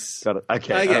space. Yes. Got it.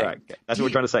 Okay. All right. That's what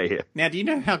we're trying to say here. Now, do you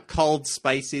know how cold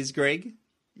space is, Greg?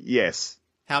 Yes.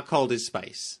 How cold is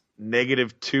space?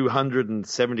 Negative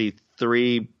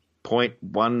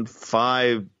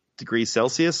 273.15 degrees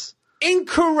Celsius.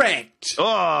 Incorrect.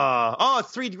 Oh,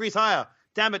 it's 3 degrees higher.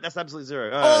 Damn it, that's absolutely zero.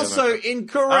 Oh, Also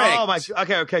incorrect. Oh, my.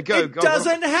 Okay, go. It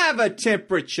doesn't have a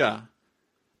temperature.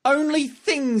 Only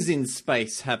things in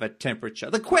space have a temperature.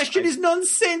 The question is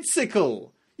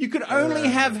nonsensical. You can only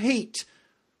have heat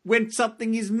when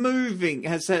something is moving,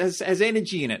 has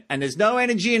energy in it. And there's no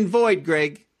energy in void,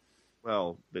 Greg.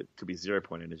 Well, it could be 0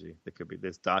 point energy.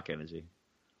 There's dark energy.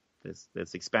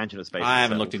 There's expansion of space. I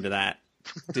haven't looked into that.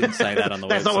 Didn't say that on the website.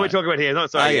 That's not what we're talking about here. No,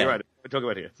 sorry, yeah. you're right. We're talking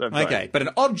about here. So I'm sorry. Okay, but an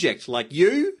object like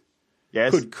you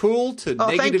could cool to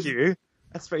negative... thank you.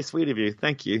 That's very sweet of you.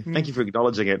 Thank you. Thank you for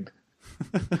acknowledging it.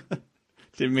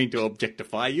 Didn't mean to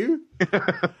objectify you.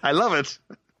 I love it.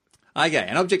 Okay,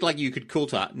 an object like you could cool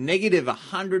to negative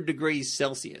 100 degrees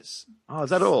Celsius. Oh, is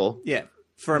that all? Yeah.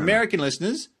 For American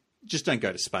listeners, just don't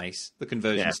go to space. The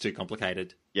conversion's too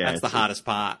complicated. Yeah, That's the hardest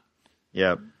part.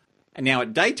 Yeah. And now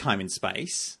at daytime in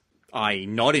space, i.e.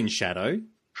 not in shadow.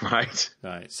 Right.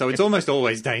 So it's almost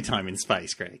always daytime in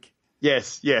space, Greg.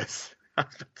 Yes.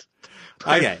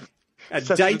 Okay. At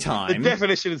daytime... The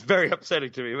definition is very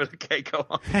upsetting to me, but okay, go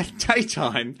on. At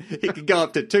daytime, it can go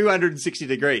up to 260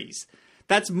 degrees.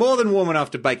 That's more than warm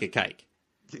enough to bake a cake.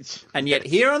 And yet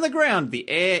here on the ground, the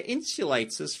air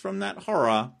insulates us from that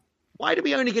horror. Why do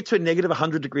we only get to a negative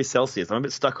 100 degrees Celsius? I'm a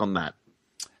bit stuck on that.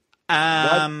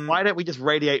 Why don't we just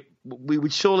radiate? We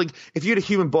would surely, if you had a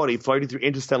human body floating through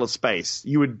interstellar space,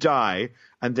 you would die,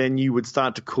 and then you would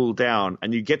start to cool down,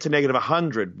 and you get to negative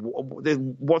 100.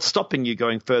 What's stopping you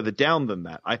going further down than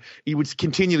that? You would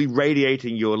continually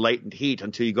radiating your latent heat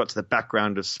until you got to the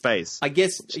background of space. I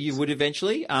guess you would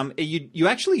eventually. You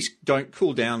actually don't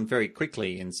cool down very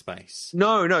quickly in space.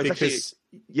 No, because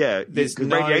there's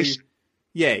no radiation.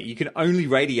 Yeah, you can only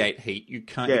radiate heat. You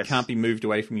can't. It can't be moved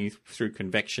away from you through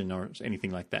convection or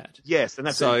anything like that. Yes, and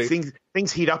that's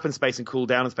things heat up in space and cool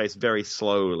down in space very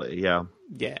slowly. Yeah.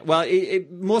 Yeah. Well,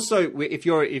 more so if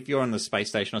you're on the space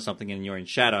station or something and you're in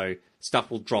shadow,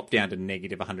 stuff will drop down to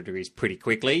negative 100 degrees pretty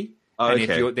quickly. Oh, and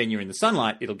okay. if you're in the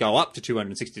sunlight, it'll go up to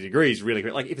 260 degrees really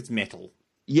quick. Like if it's metal.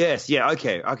 Yes. Yeah.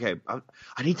 Okay. I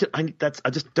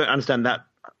just don't understand that.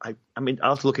 I mean,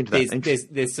 I'll have to look into that.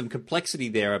 There's some complexity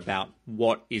there about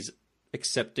what is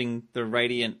accepting the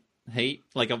radiant heat.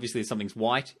 Like, obviously, if something's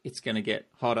white, it's going to get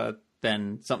hotter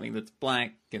than something that's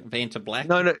black, Vanta black.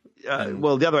 No.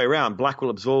 Well, the other way around. Black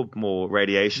will absorb more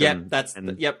radiation. That's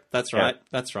right.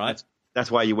 That's right.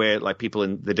 That's why you wear, like, people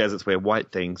in the deserts wear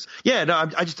white things. Yeah, no,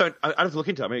 I just don't. I have to look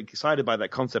into it. I'm excited by that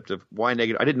concept of why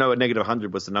negative. I didn't know a negative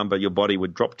 100 was the number your body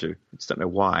would drop to. I just don't know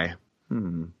why.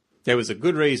 There was a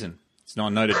good reason. It's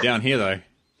not noted down here, though.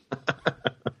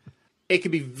 It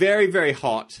can be very, very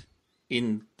hot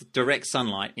in direct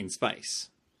sunlight in space.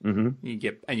 Mm-hmm. You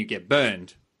get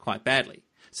burned quite badly.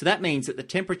 So that means that the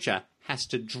temperature has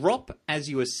to drop as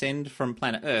you ascend from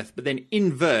planet Earth, but then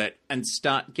invert and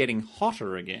start getting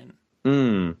hotter again.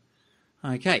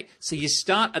 Okay, so you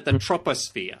start at the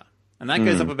troposphere, and that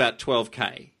goes up about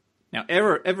 12k. Now,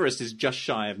 Everest is just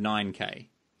shy of 9k.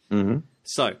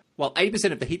 So, while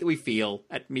 80% of the heat that we feel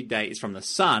at midday is from the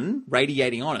sun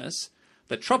radiating on us,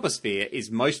 the troposphere is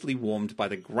mostly warmed by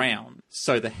the ground.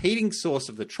 So the heating source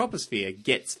of the troposphere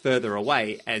gets further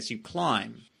away as you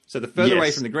climb. So the further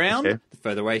away from the ground, the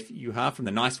further away you are from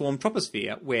the nice warm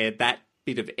troposphere where that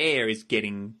bit of air is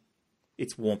getting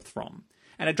its warmth from.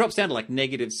 And it drops down to like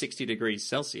negative 60 degrees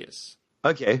Celsius.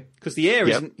 Okay. Because the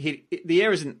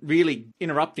air isn't really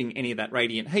interrupting any of that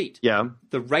radiant heat. Yeah.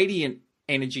 The radiant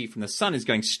energy from the sun is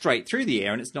going straight through the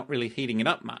air and it's not really heating it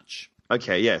up much.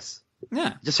 Okay, yes.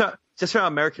 Yeah. Just for our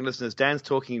American listeners, Dan's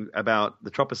talking about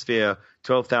the troposphere,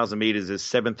 12,000 meters is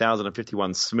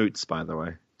 7,051 smoots, by the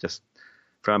way. Just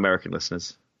for our American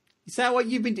listeners. Is that what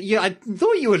you've been... Yeah, I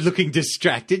thought you were looking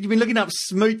distracted. You've been looking up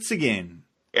smoots again.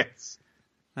 Yes.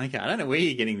 Okay, I don't know where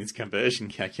you're getting this conversion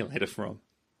calculator from.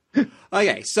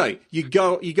 Okay, so you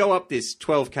go up this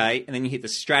 12k and then you hit the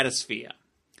stratosphere.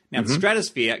 Now, the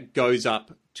stratosphere goes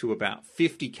up to about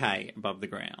 50k above the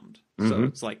ground. So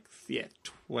it's like,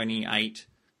 28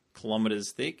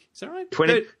 kilometers thick. Is that right?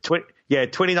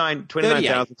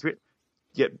 29,000.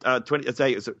 Yeah, 20.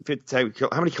 Say,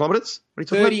 how many kilometers?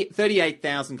 What are you talking about?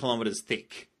 38,000 kilometers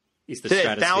thick is the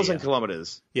stratosphere. 38,000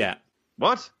 kilometers. Yeah.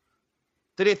 What?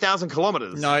 38,000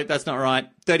 kilometers. No, that's not right.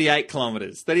 38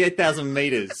 kilometers. 38,000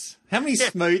 meters. How many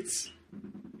smoots?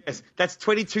 Yes, that's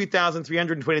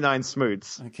 22,329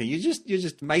 smoots. Okay, you're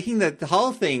just making the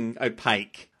whole thing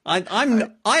opaque. I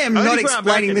am not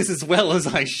explaining this as well as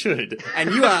I should,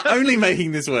 and you are only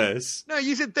making this worse. No,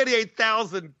 you said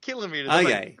 38,000 kilometers. Okay,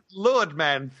 like, Lord,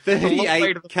 man,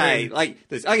 38k. Like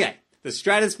this. Okay, the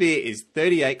stratosphere is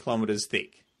 38 kilometers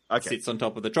thick. Okay, sits on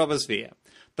top of the troposphere.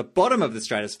 The bottom of the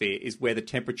stratosphere is where the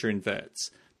temperature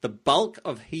inverts. The bulk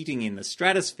of heating in the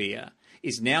stratosphere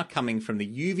is now coming from the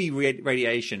UV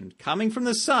radiation coming from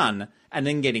the sun and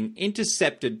then getting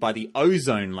intercepted by the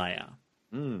ozone layer.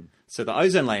 So the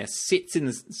ozone layer sits in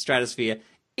the stratosphere.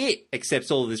 It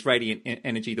accepts all of this radiant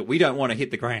energy that we don't want to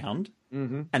hit the ground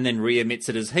and then re-emits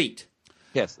it as heat.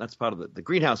 Yes, that's part of the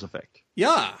greenhouse effect.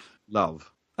 Yeah.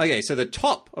 Love. Okay, so the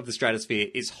top of the stratosphere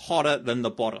is hotter than the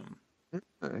bottom.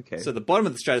 Okay. So the bottom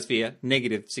of the stratosphere,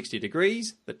 negative 60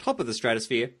 degrees. The top of the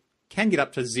stratosphere can get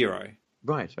up to 0.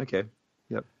 Right, okay.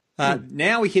 Yep.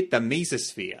 Now we hit the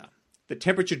mesosphere. The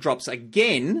temperature drops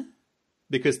again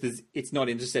because it's not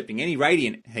intercepting any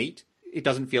radiant heat. It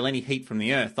doesn't feel any heat from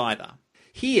the Earth either.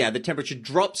 Here, the temperature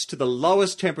drops to the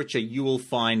lowest temperature you will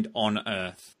find on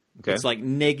Earth. Okay. It's like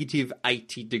negative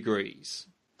 80 degrees.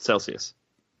 Celsius.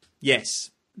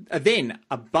 Yes. Then,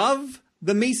 above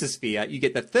the mesosphere, you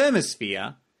get the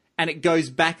thermosphere, and it goes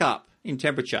back up in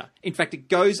temperature. In fact, it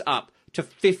goes up to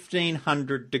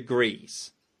 1,500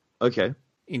 degrees. Okay.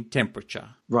 In temperature.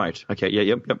 Right. Okay. Yeah.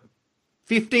 Yep.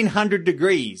 1,500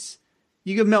 degrees.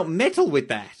 You can melt metal with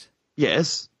that.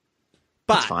 Yes.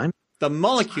 But that's fine. The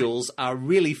molecules are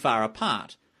really far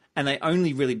apart, and they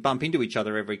only really bump into each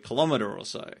other every kilometre or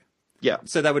so. Yeah.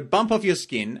 So they would bump off your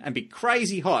skin and be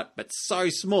crazy hot, but so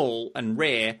small and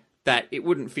rare that it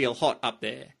wouldn't feel hot up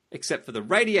there, except for the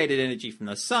radiated energy from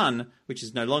the sun, which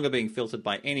is no longer being filtered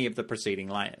by any of the preceding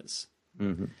layers.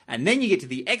 And then you get to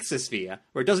the exosphere,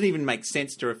 where it doesn't even make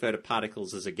sense to refer to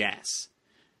particles as a gas.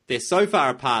 They're so far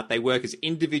apart, they work as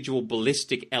individual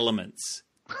ballistic elements,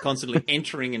 constantly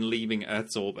entering and leaving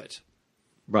Earth's orbit.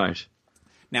 Right.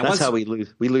 Now, that's how we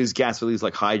lose gas. We lose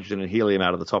like hydrogen and helium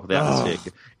out of the top of the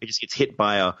atmosphere. It just gets hit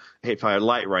by a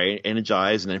light ray,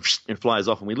 energized, and then it flies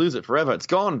off, and we lose it forever. It's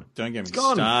gone. Don't get me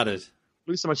started.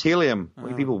 Lose so much helium.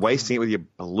 Look at people wasting it with your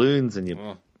balloons and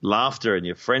your laughter and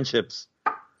your friendships.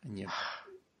 And your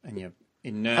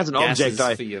inert as an gases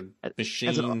object, for your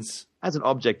machines. As an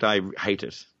object, I hate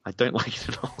it. I don't like it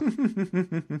at all.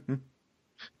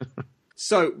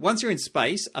 So, once you're in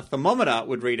space, a thermometer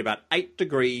would read about 8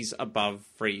 degrees above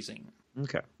freezing.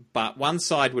 Okay. But one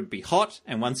side would be hot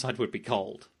and one side would be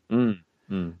cold.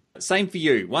 Same for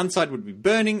you. One side would be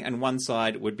burning and one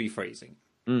side would be freezing.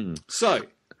 So,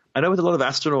 I know with a lot of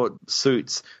astronaut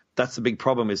suits, that's the big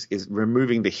problem is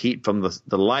removing the heat from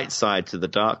the light side to the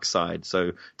dark side,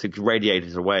 so to radiate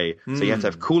it away. So you have to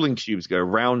have cooling tubes go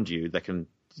around you that can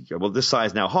go, well, this side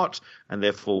is now hot, and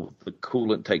therefore the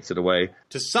coolant takes it away.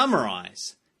 To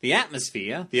summarize, the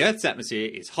atmosphere, the Earth's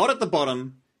atmosphere, is hot at the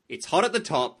bottom, it's hot at the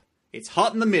top, it's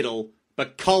hot in the middle,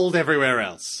 but cold everywhere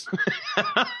else.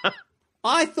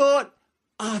 I thought,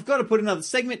 I've got to put another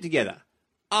segment together.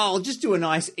 oh, I'll just do a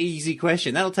nice, easy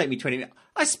question. That'll take me 20 minutes.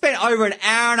 I spent over an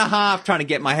hour and a half trying to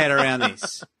get my head around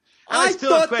this. I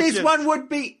thought this one would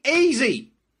be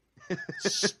easy.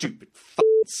 Stupid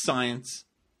science.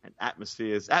 And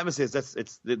atmospheres,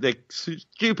 they're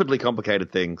stupidly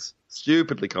complicated things.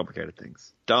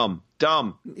 Dumb.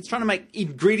 It's trying to make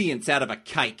ingredients out of a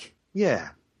cake. Yeah.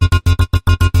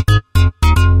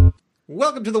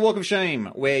 Welcome to the Walk of Shame,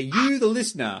 where you, the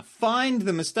listener, find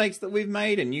the mistakes that we've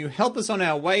made and you help us on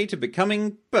our way to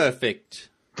becoming perfect.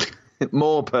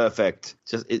 More perfect.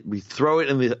 We throw it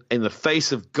in the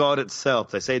face of God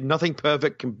itself. They say nothing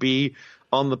perfect can be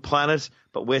on the planet,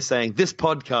 but we're saying this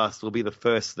podcast will be the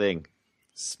first thing.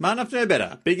 Smart enough to know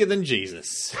better. Bigger than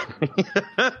Jesus.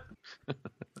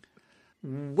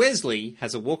 Wesley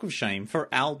has a walk of shame for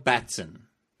Al Batson.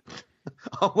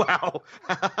 Oh, wow.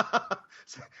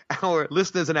 Our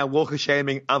listeners are now walk of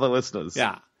shaming other listeners.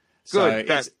 Yeah. Good.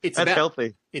 So That's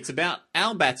healthy. It's about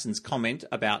Al Batson's comment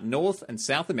about North and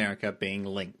South America being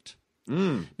linked.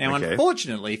 Now,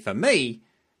 unfortunately for me,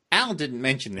 Al didn't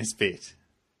mention this bit.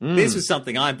 This was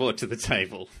something I brought to the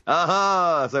table.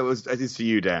 Aha! So it is for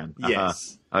you, Dan.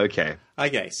 Yes. Okay.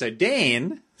 Okay, so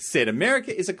Dan said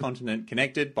America is a continent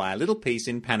connected by a little piece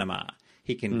in Panama.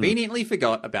 He conveniently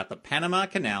forgot about the Panama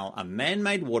Canal, a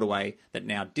man-made waterway that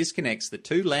now disconnects the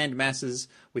two land masses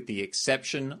with the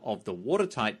exception of the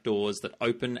watertight doors that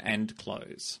open and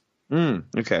close.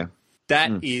 Okay.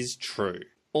 That is true.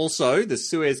 Also, the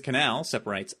Suez Canal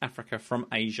separates Africa from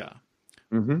Asia.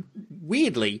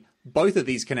 Weirdly, both of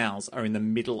these canals are in the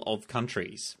middle of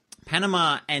countries,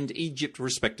 Panama and Egypt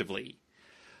respectively.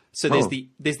 So there's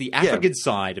the African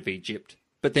side of Egypt,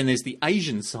 but then there's the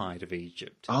Asian side of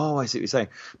Egypt. Oh, I see what you're saying.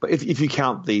 But if you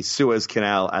count the Suez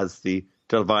Canal as the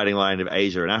dividing line of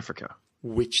Asia and Africa.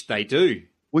 Which they do.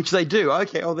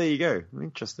 Okay. Oh, there you go.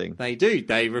 Interesting. They do.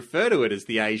 They refer to it as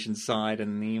the Asian side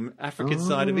and the African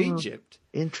side of Egypt.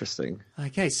 Interesting.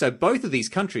 Okay, so both of these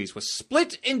countries were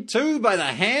split in two by the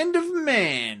hand of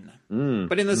man.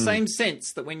 But in the same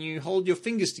sense that when you hold your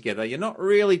fingers together, you're not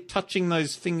really touching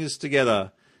those fingers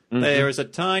together. There is a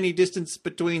tiny distance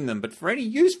between them, but for any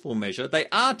useful measure, they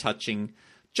are touching,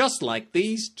 just like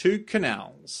these two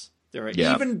canals. There are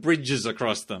even bridges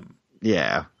across them.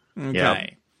 Yeah.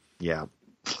 Okay. Yeah.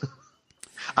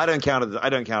 I don't count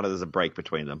it as a break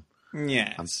between them.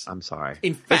 Yes. I'm sorry.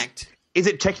 In fact, is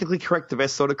it technically correct, the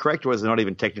best sort of correct, or is it not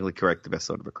even technically correct, the best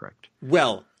sort of a correct?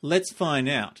 Well, let's find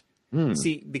out.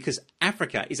 See, because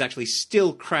Africa is actually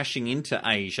still crashing into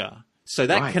Asia, so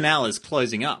that canal is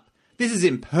closing up. This is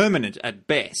impermanent at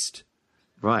best.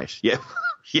 Right. Yeah.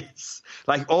 Yes.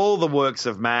 Like all the works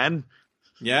of man.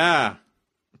 Yeah.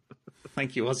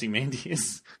 Thank you,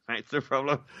 Ozymandias. That's the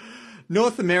problem.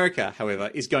 North America,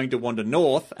 however, is going to wander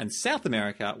north, and South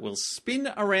America will spin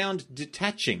around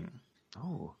detaching.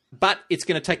 Oh. But it's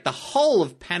going to take the whole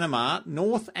of Panama,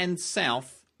 north and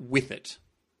south, with it.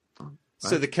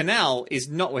 So the canal is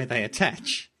not where they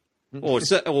attach. Or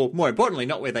more importantly,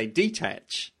 not where they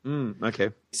detach. Okay.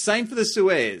 Same for the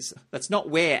Suez. That's not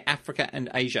where Africa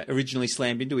and Asia originally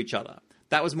slammed into each other.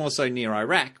 That was more so near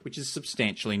Iraq, which is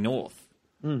substantially north.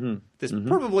 There's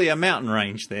probably a mountain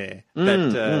range there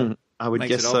that I would makes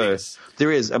guess it so. obvious.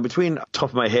 There is. And between top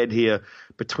of my head here,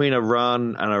 between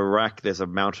Iran and Iraq, there's a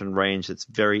mountain range that's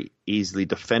very easily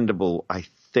defendable, I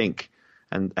think.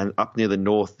 And up near the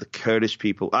north, the Kurdish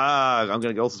people. I'm going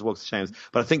to go also to Walks of Shame.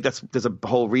 But I think there's a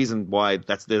whole reason why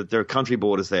there are country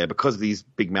borders there because of these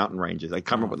big mountain ranges. I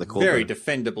can't remember what they're called. Very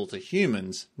defendable to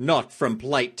humans, not from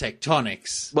plate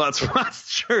tectonics. Well, that's right.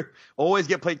 That's true. Always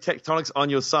get plate tectonics on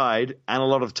your side and a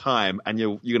lot of time, and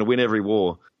you're going to win every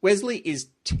war. Wesley is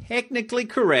technically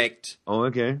correct. Oh,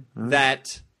 okay.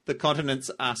 That the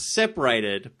continents are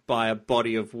separated by a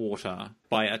body of water,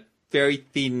 by a very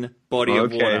thin body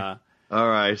of water. All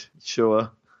right,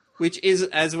 sure. Which is,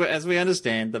 as we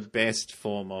understand, the best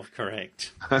form of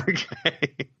correct.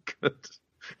 Okay, good.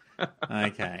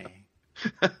 Okay.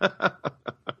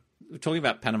 We're talking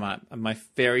about Panama, my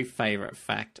very favorite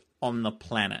fact on the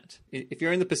planet. If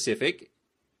you're in the Pacific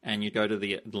and you go to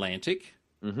the Atlantic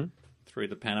through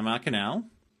the Panama Canal,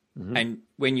 and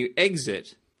when you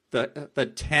exit,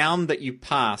 the town that you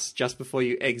pass just before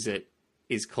you exit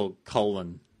is called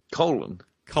Colon. Colon?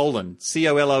 Colon.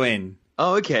 C-O-L-O-N.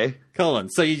 Oh, okay. Colon.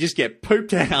 So you just get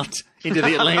pooped out into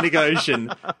the Atlantic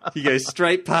Ocean. You go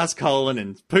straight past Colon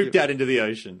and pooped out into the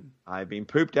ocean. I've been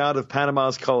pooped out of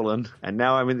Panama's colon, and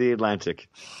now I'm in the Atlantic.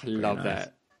 I love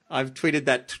that. I've tweeted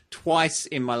that twice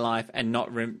in my life and not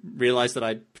realized that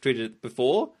I'd tweeted it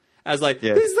before. I was like,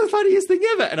 this is the funniest thing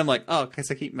ever. And I'm like, oh, because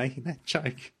I keep making that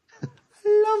joke. I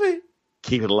love it.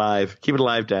 Keep it alive. Keep it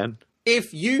alive, Dan.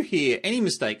 If you hear any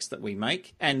mistakes that we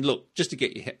make, and look, just to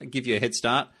give you a head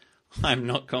start, I'm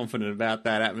not confident about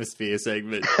that atmosphere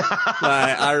segment.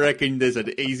 I reckon there's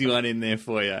an easy one in there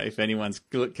for you if anyone's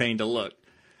keen to look.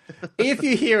 If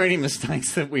you hear any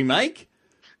mistakes that we make,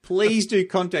 please do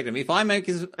contact him.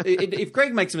 If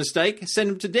Greg makes a mistake, send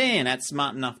him to Dan at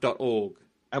smartenough.org.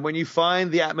 And when you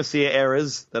find the atmosphere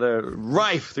errors that are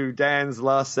rife through Dan's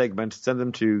last segment, send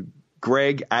them to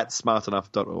Greg at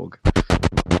smartenough.org.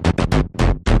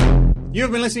 You've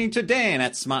been listening to Dan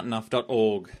at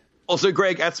smartenough.org. Also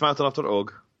Greg at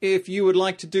smartenough.org. If you would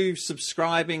like to do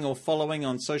subscribing or following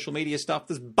on social media stuff,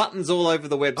 there's buttons all over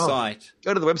the website.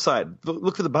 Go to the website.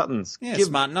 Look for the buttons. Yeah,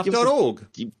 smartenough.org.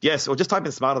 Yes, or just type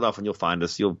in Smart Enough and you'll find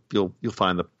us. You'll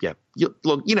find look,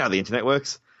 you know how the internet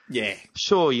works. Yeah.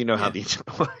 Sure, you know how the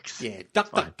internet works. Yeah,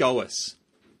 DuckDuckGo us.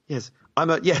 Yes.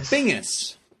 Bing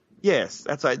us. Yes,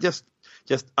 that's right. Just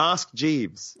ask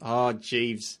Jeeves. Oh,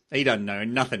 Jeeves. He doesn't know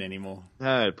nothing anymore.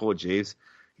 No, poor Jeeves.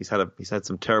 He's had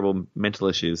some terrible mental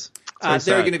issues. There are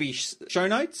going to be show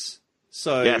notes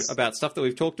about stuff that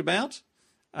we've talked about,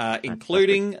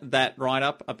 including that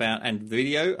write-up and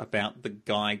video about the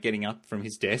guy getting up from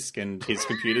his desk and his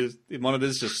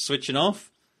monitors just switching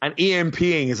off. And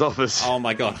EMPing his office. Oh,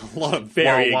 my God. A lot of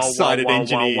very excited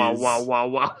engineers.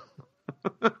 Wow.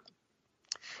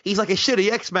 He's like a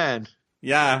shitty X-Man.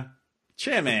 Yeah.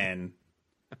 Chairman.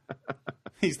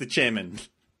 He's the chairman.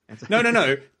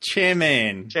 No.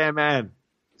 Chairman. Chairman.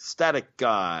 Static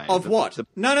guy. Of what?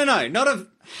 No. Not of...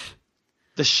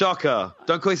 The Shocker.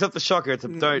 Don't call yourself the Shocker.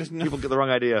 People get the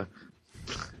wrong idea.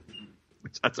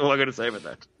 That's all I'm going to say about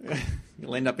that.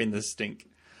 You'll end up in the stink.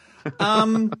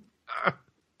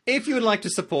 If you would like to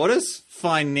support us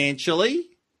financially,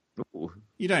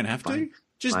 you don't have to.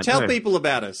 Just tell people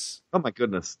about us. Oh, my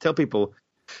goodness. Tell people.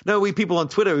 No, people on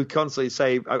Twitter who constantly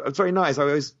say, it's very nice. I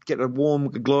always get a warm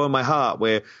glow in my heart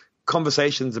where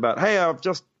conversations about, hey, I've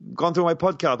just gone through my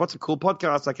podcast. What's a cool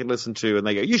podcast I can listen to? And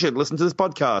they go, you should listen to this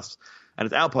podcast. And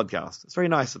it's our podcast. It's very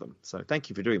nice of them. So thank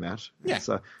you for doing that. Yeah.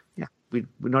 We're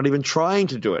not even trying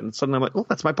to do it. And suddenly I'm like, oh,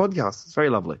 that's my podcast. It's very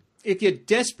lovely. If you're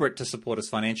desperate to support us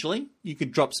financially, you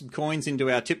could drop some coins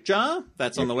into our tip jar.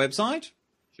 That's on the website.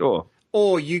 Sure.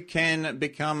 Or you can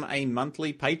become a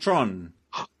monthly patron.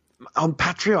 On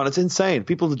Patreon, it's insane.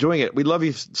 People are doing it. We love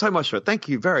you so much for it. Thank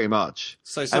you very much.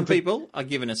 So some people are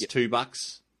giving us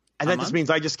 $2. And that just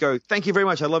means I just go, thank you very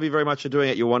much. I love you very much for doing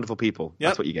it. You're wonderful people. Yep.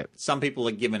 That's what you get. Some people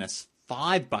are giving us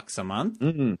 $5 a month.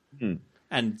 Mm-hmm.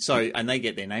 And they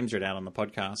get their names read out on the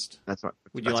podcast. That's right.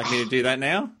 Would you like me to do that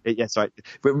now? Yes, right.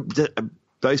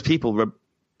 Those people,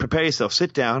 prepare yourself,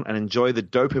 sit down and enjoy the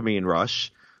dopamine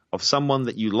rush of someone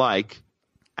that you like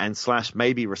and /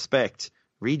 maybe respect.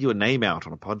 Read your name out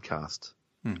on a podcast.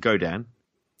 Go, Dan.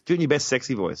 Do it in your best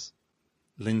sexy voice.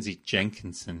 Lindsay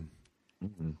Jenkinson,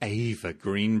 Ava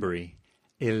Greenbury,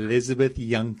 Elizabeth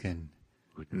Youngkin,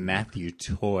 Matthew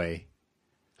Toy,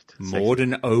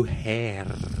 Morden O'Hare,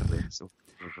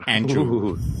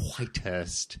 Andrew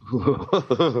Whitehurst,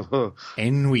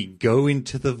 and we go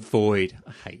into the void.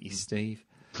 I hate you, Steve.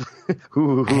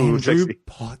 Andrew sexy.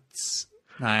 Potts.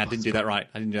 No, I didn't do that right.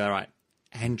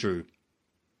 Andrew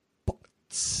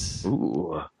Potts.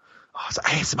 Ooh. Oh, it's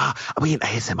ASMR. Are we an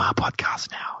ASMR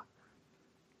podcast now?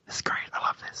 This is great. I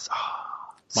love this.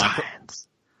 Oh, science.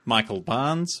 Michael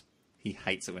Barnes. He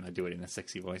hates it when I do it in a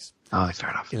sexy voice. Oh, fair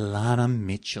enough. Ilana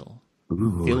Mitchell.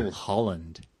 Ooh. Phil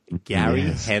Holland. Gary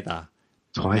Heather.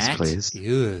 Twice, Matt please.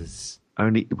 Ewers.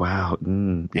 Only, wow.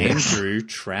 Yes. Andrew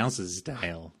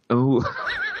Trousersdale. Oh,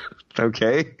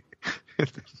 okay.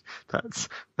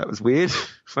 That was weird.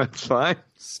 That's fine.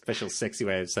 Special sexy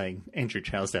way of saying Andrew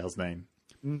Trousdale's name.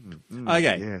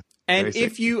 Okay. Yeah, and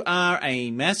if you are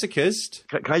a masochist...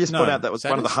 Can I just point out that was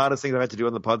one of the hardest things I've had to do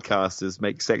on the podcast is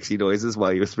make sexy noises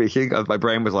while you were speaking. My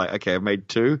brain was like, okay, I've made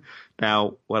 2.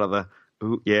 Now, what other...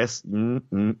 Ooh, yes,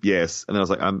 yes. And then I was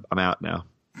like, I'm out now.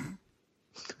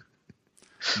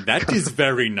 That is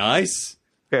very nice.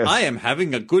 Yes. I am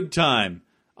having a good time.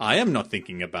 I am not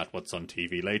thinking about what's on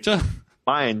TV later.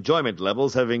 My enjoyment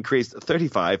levels have increased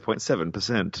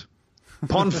 35.7%.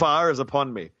 Pon fire is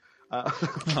upon me.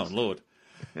 Oh, Lord.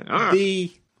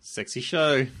 The sexy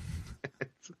show.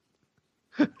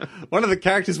 One of the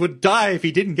characters would die if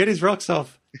he didn't get his rocks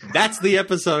off. That's the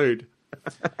episode.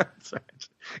 That's right.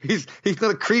 He's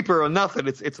not a creeper or nothing.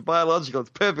 It's biological. It's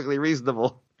perfectly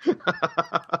reasonable.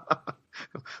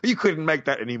 You couldn't make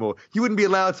that anymore. You wouldn't be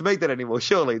allowed to make that anymore,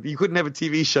 surely. You couldn't have a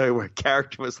TV show where a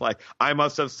character was like, I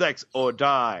must have sex or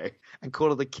die, and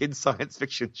call it a kid's science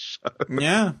fiction show.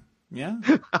 Yeah.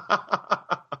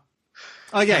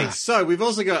 Okay, so we've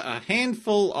also got a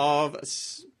handful of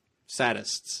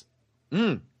sadists.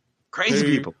 Crazy who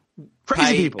people. Crazy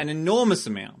pay people. an enormous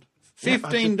amount.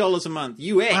 $15 a month,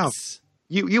 US.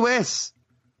 Wow. US.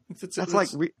 That's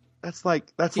That's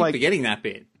keep like forgetting that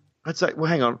bit. that's like. Well,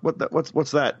 hang on.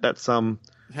 What's that? That's How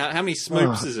many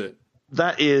smoops is it?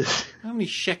 That is. How many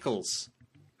shekels?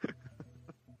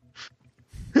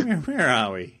 Where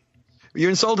are we? You're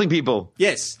insulting people.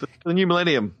 Yes. The new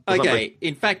millennium. or Okay. something.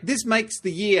 In fact, this makes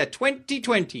the year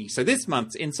 2020. So this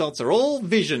month's insults are all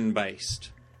vision-based.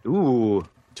 Ooh.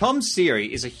 Tom Seary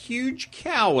is a huge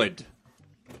coward.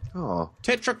 Oh.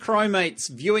 Tetrachromates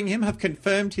viewing him have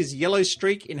confirmed his yellow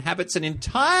streak inhabits an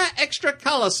entire extra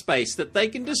colour space that they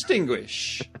can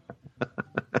distinguish.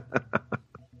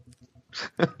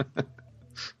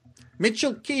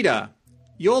 Mitchell Keeder,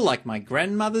 you're like my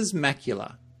grandmother's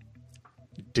macula.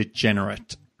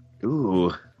 Degenerate.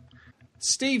 Ooh.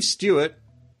 Steve Stewart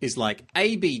is like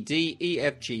A, B, D, E,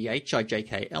 F, G, H, I, J,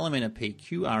 K, L, M, N, O, P,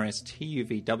 Q, R, S, T, U,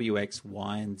 V, W, X,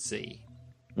 Y, and Z.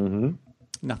 Mm-hmm.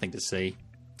 Nothing to see.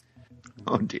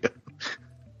 Oh dear.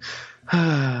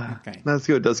 Okay. That's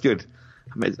good. That's good.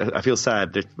 I feel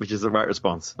sad, which is the right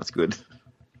response. That's good.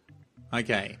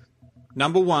 Okay.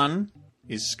 Number 1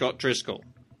 is Scott Driscoll.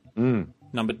 Mm.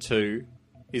 Number 2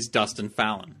 is Dustin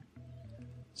Fallon.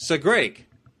 So, Greg,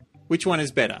 which one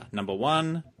is better? Number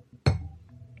 1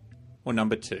 or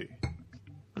number 2?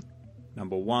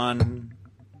 Number 1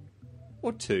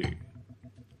 or 2?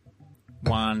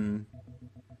 1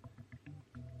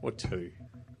 or 2?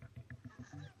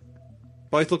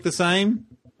 Both look the same?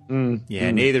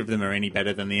 Yeah, neither of them are any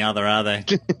better than the other, are they?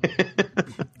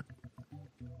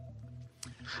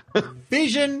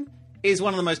 Vision is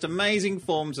one of the most amazing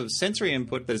forms of sensory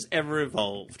input that has ever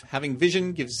evolved. Having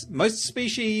vision gives most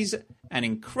species an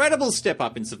incredible step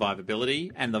up in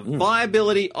survivability and the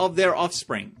viability of their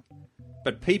offspring.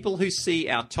 But people who see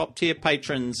our top tier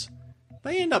patrons,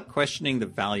 they end up questioning the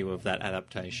value of that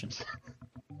adaptation.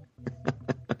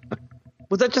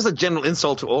 Was that just a general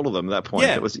insult to all of them at that point?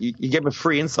 Yeah. It was, you gave a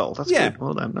free insult. That's Yeah. good.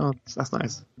 Well done. No, that's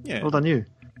nice. Yeah. Well done, you.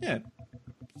 Yeah.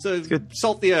 So, good.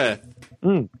 salt the earth.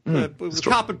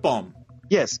 Carpet bomb.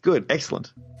 Yes, good.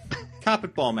 Excellent.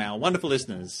 Carpet bomb our wonderful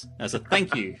listeners as a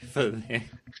thank you for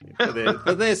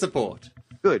their support.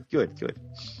 Good, good, good.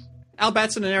 Al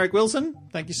Batson and Eric Wilson,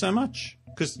 thank you so much.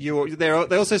 Because they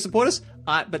also support us,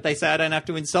 but they say I don't have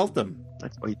to insult them.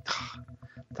 That's,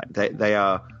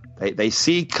 they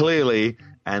see clearly,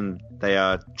 and they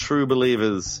are true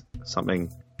believers.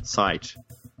 Something sight.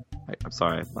 I'm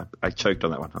sorry, I choked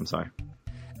on that one. I'm sorry.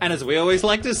 And as we always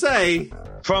like to say,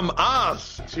 From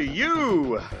us to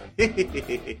you.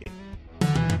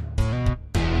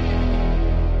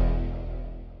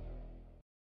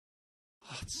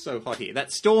 It's so hot here.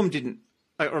 That storm didn't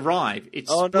arrive. It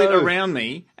Oh, split no. around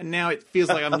me, and now it feels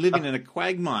like I'm living in a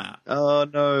quagmire. Oh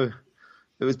no.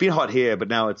 It's been hot here, but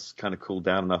now it's kind of cooled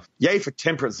down enough. Yay for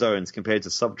temperate zones compared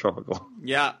to subtropical.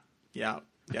 Yeah.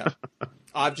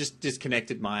 I've just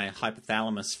disconnected my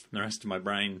hypothalamus from the rest of my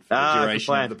brain for the good duration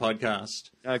plan. of the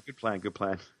podcast. Good plan, good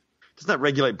plan. Doesn't that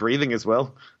regulate breathing as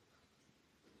well?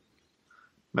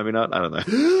 Maybe not. I don't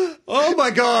know. Oh my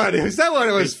god, is that why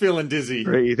I was feeling dizzy?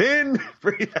 Breathe in,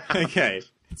 breathe out. Okay,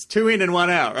 it's 2 in and 1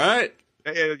 out, right?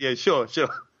 Yeah, sure. That's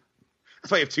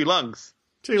why you have 2 lungs.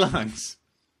 2 lungs.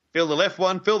 Fill the left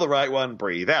one, fill the right one,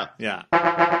 breathe out. Yeah.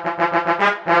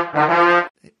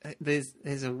 There's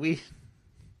a weird...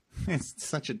 It's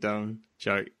such a dumb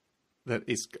joke that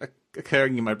is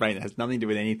occurring in my brain that has nothing to do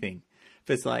with anything.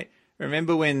 But it's like,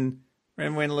 remember when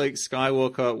Luke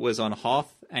Skywalker was on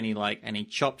Hoth and he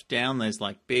chopped down those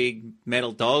like big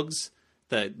metal dogs,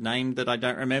 the name that I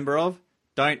don't remember of?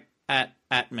 Don't at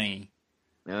me.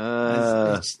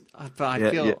 But I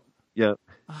feel Yeah.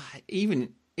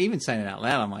 even saying it out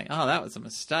loud, I'm like, oh, that was a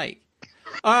mistake.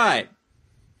 All right.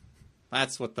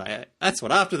 That's what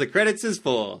After the Credits is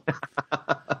for.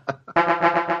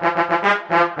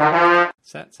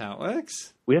 So that's how it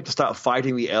works. We have to start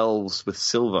fighting the elves with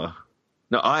silver.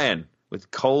 No, iron. With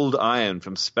cold iron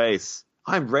from space.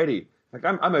 I'm ready. Like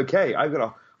I'm okay.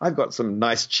 I've got some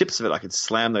nice chips of it. I could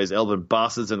slam those elven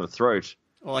bastards in the throat.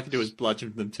 All I can do is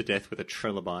bludgeon them to death with a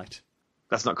trilobite.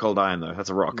 That's not cold iron though. That's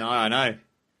a rock. No, I know.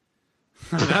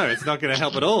 No, it's not going to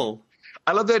help at all.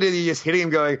 I love the idea that you're just hitting him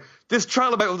going, this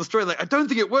trilobite will destroy it. Like, I don't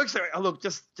think it works that way. Oh, look,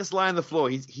 just lie on the floor.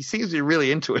 He seems to be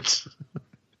really into it.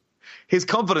 His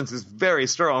confidence is very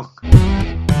strong.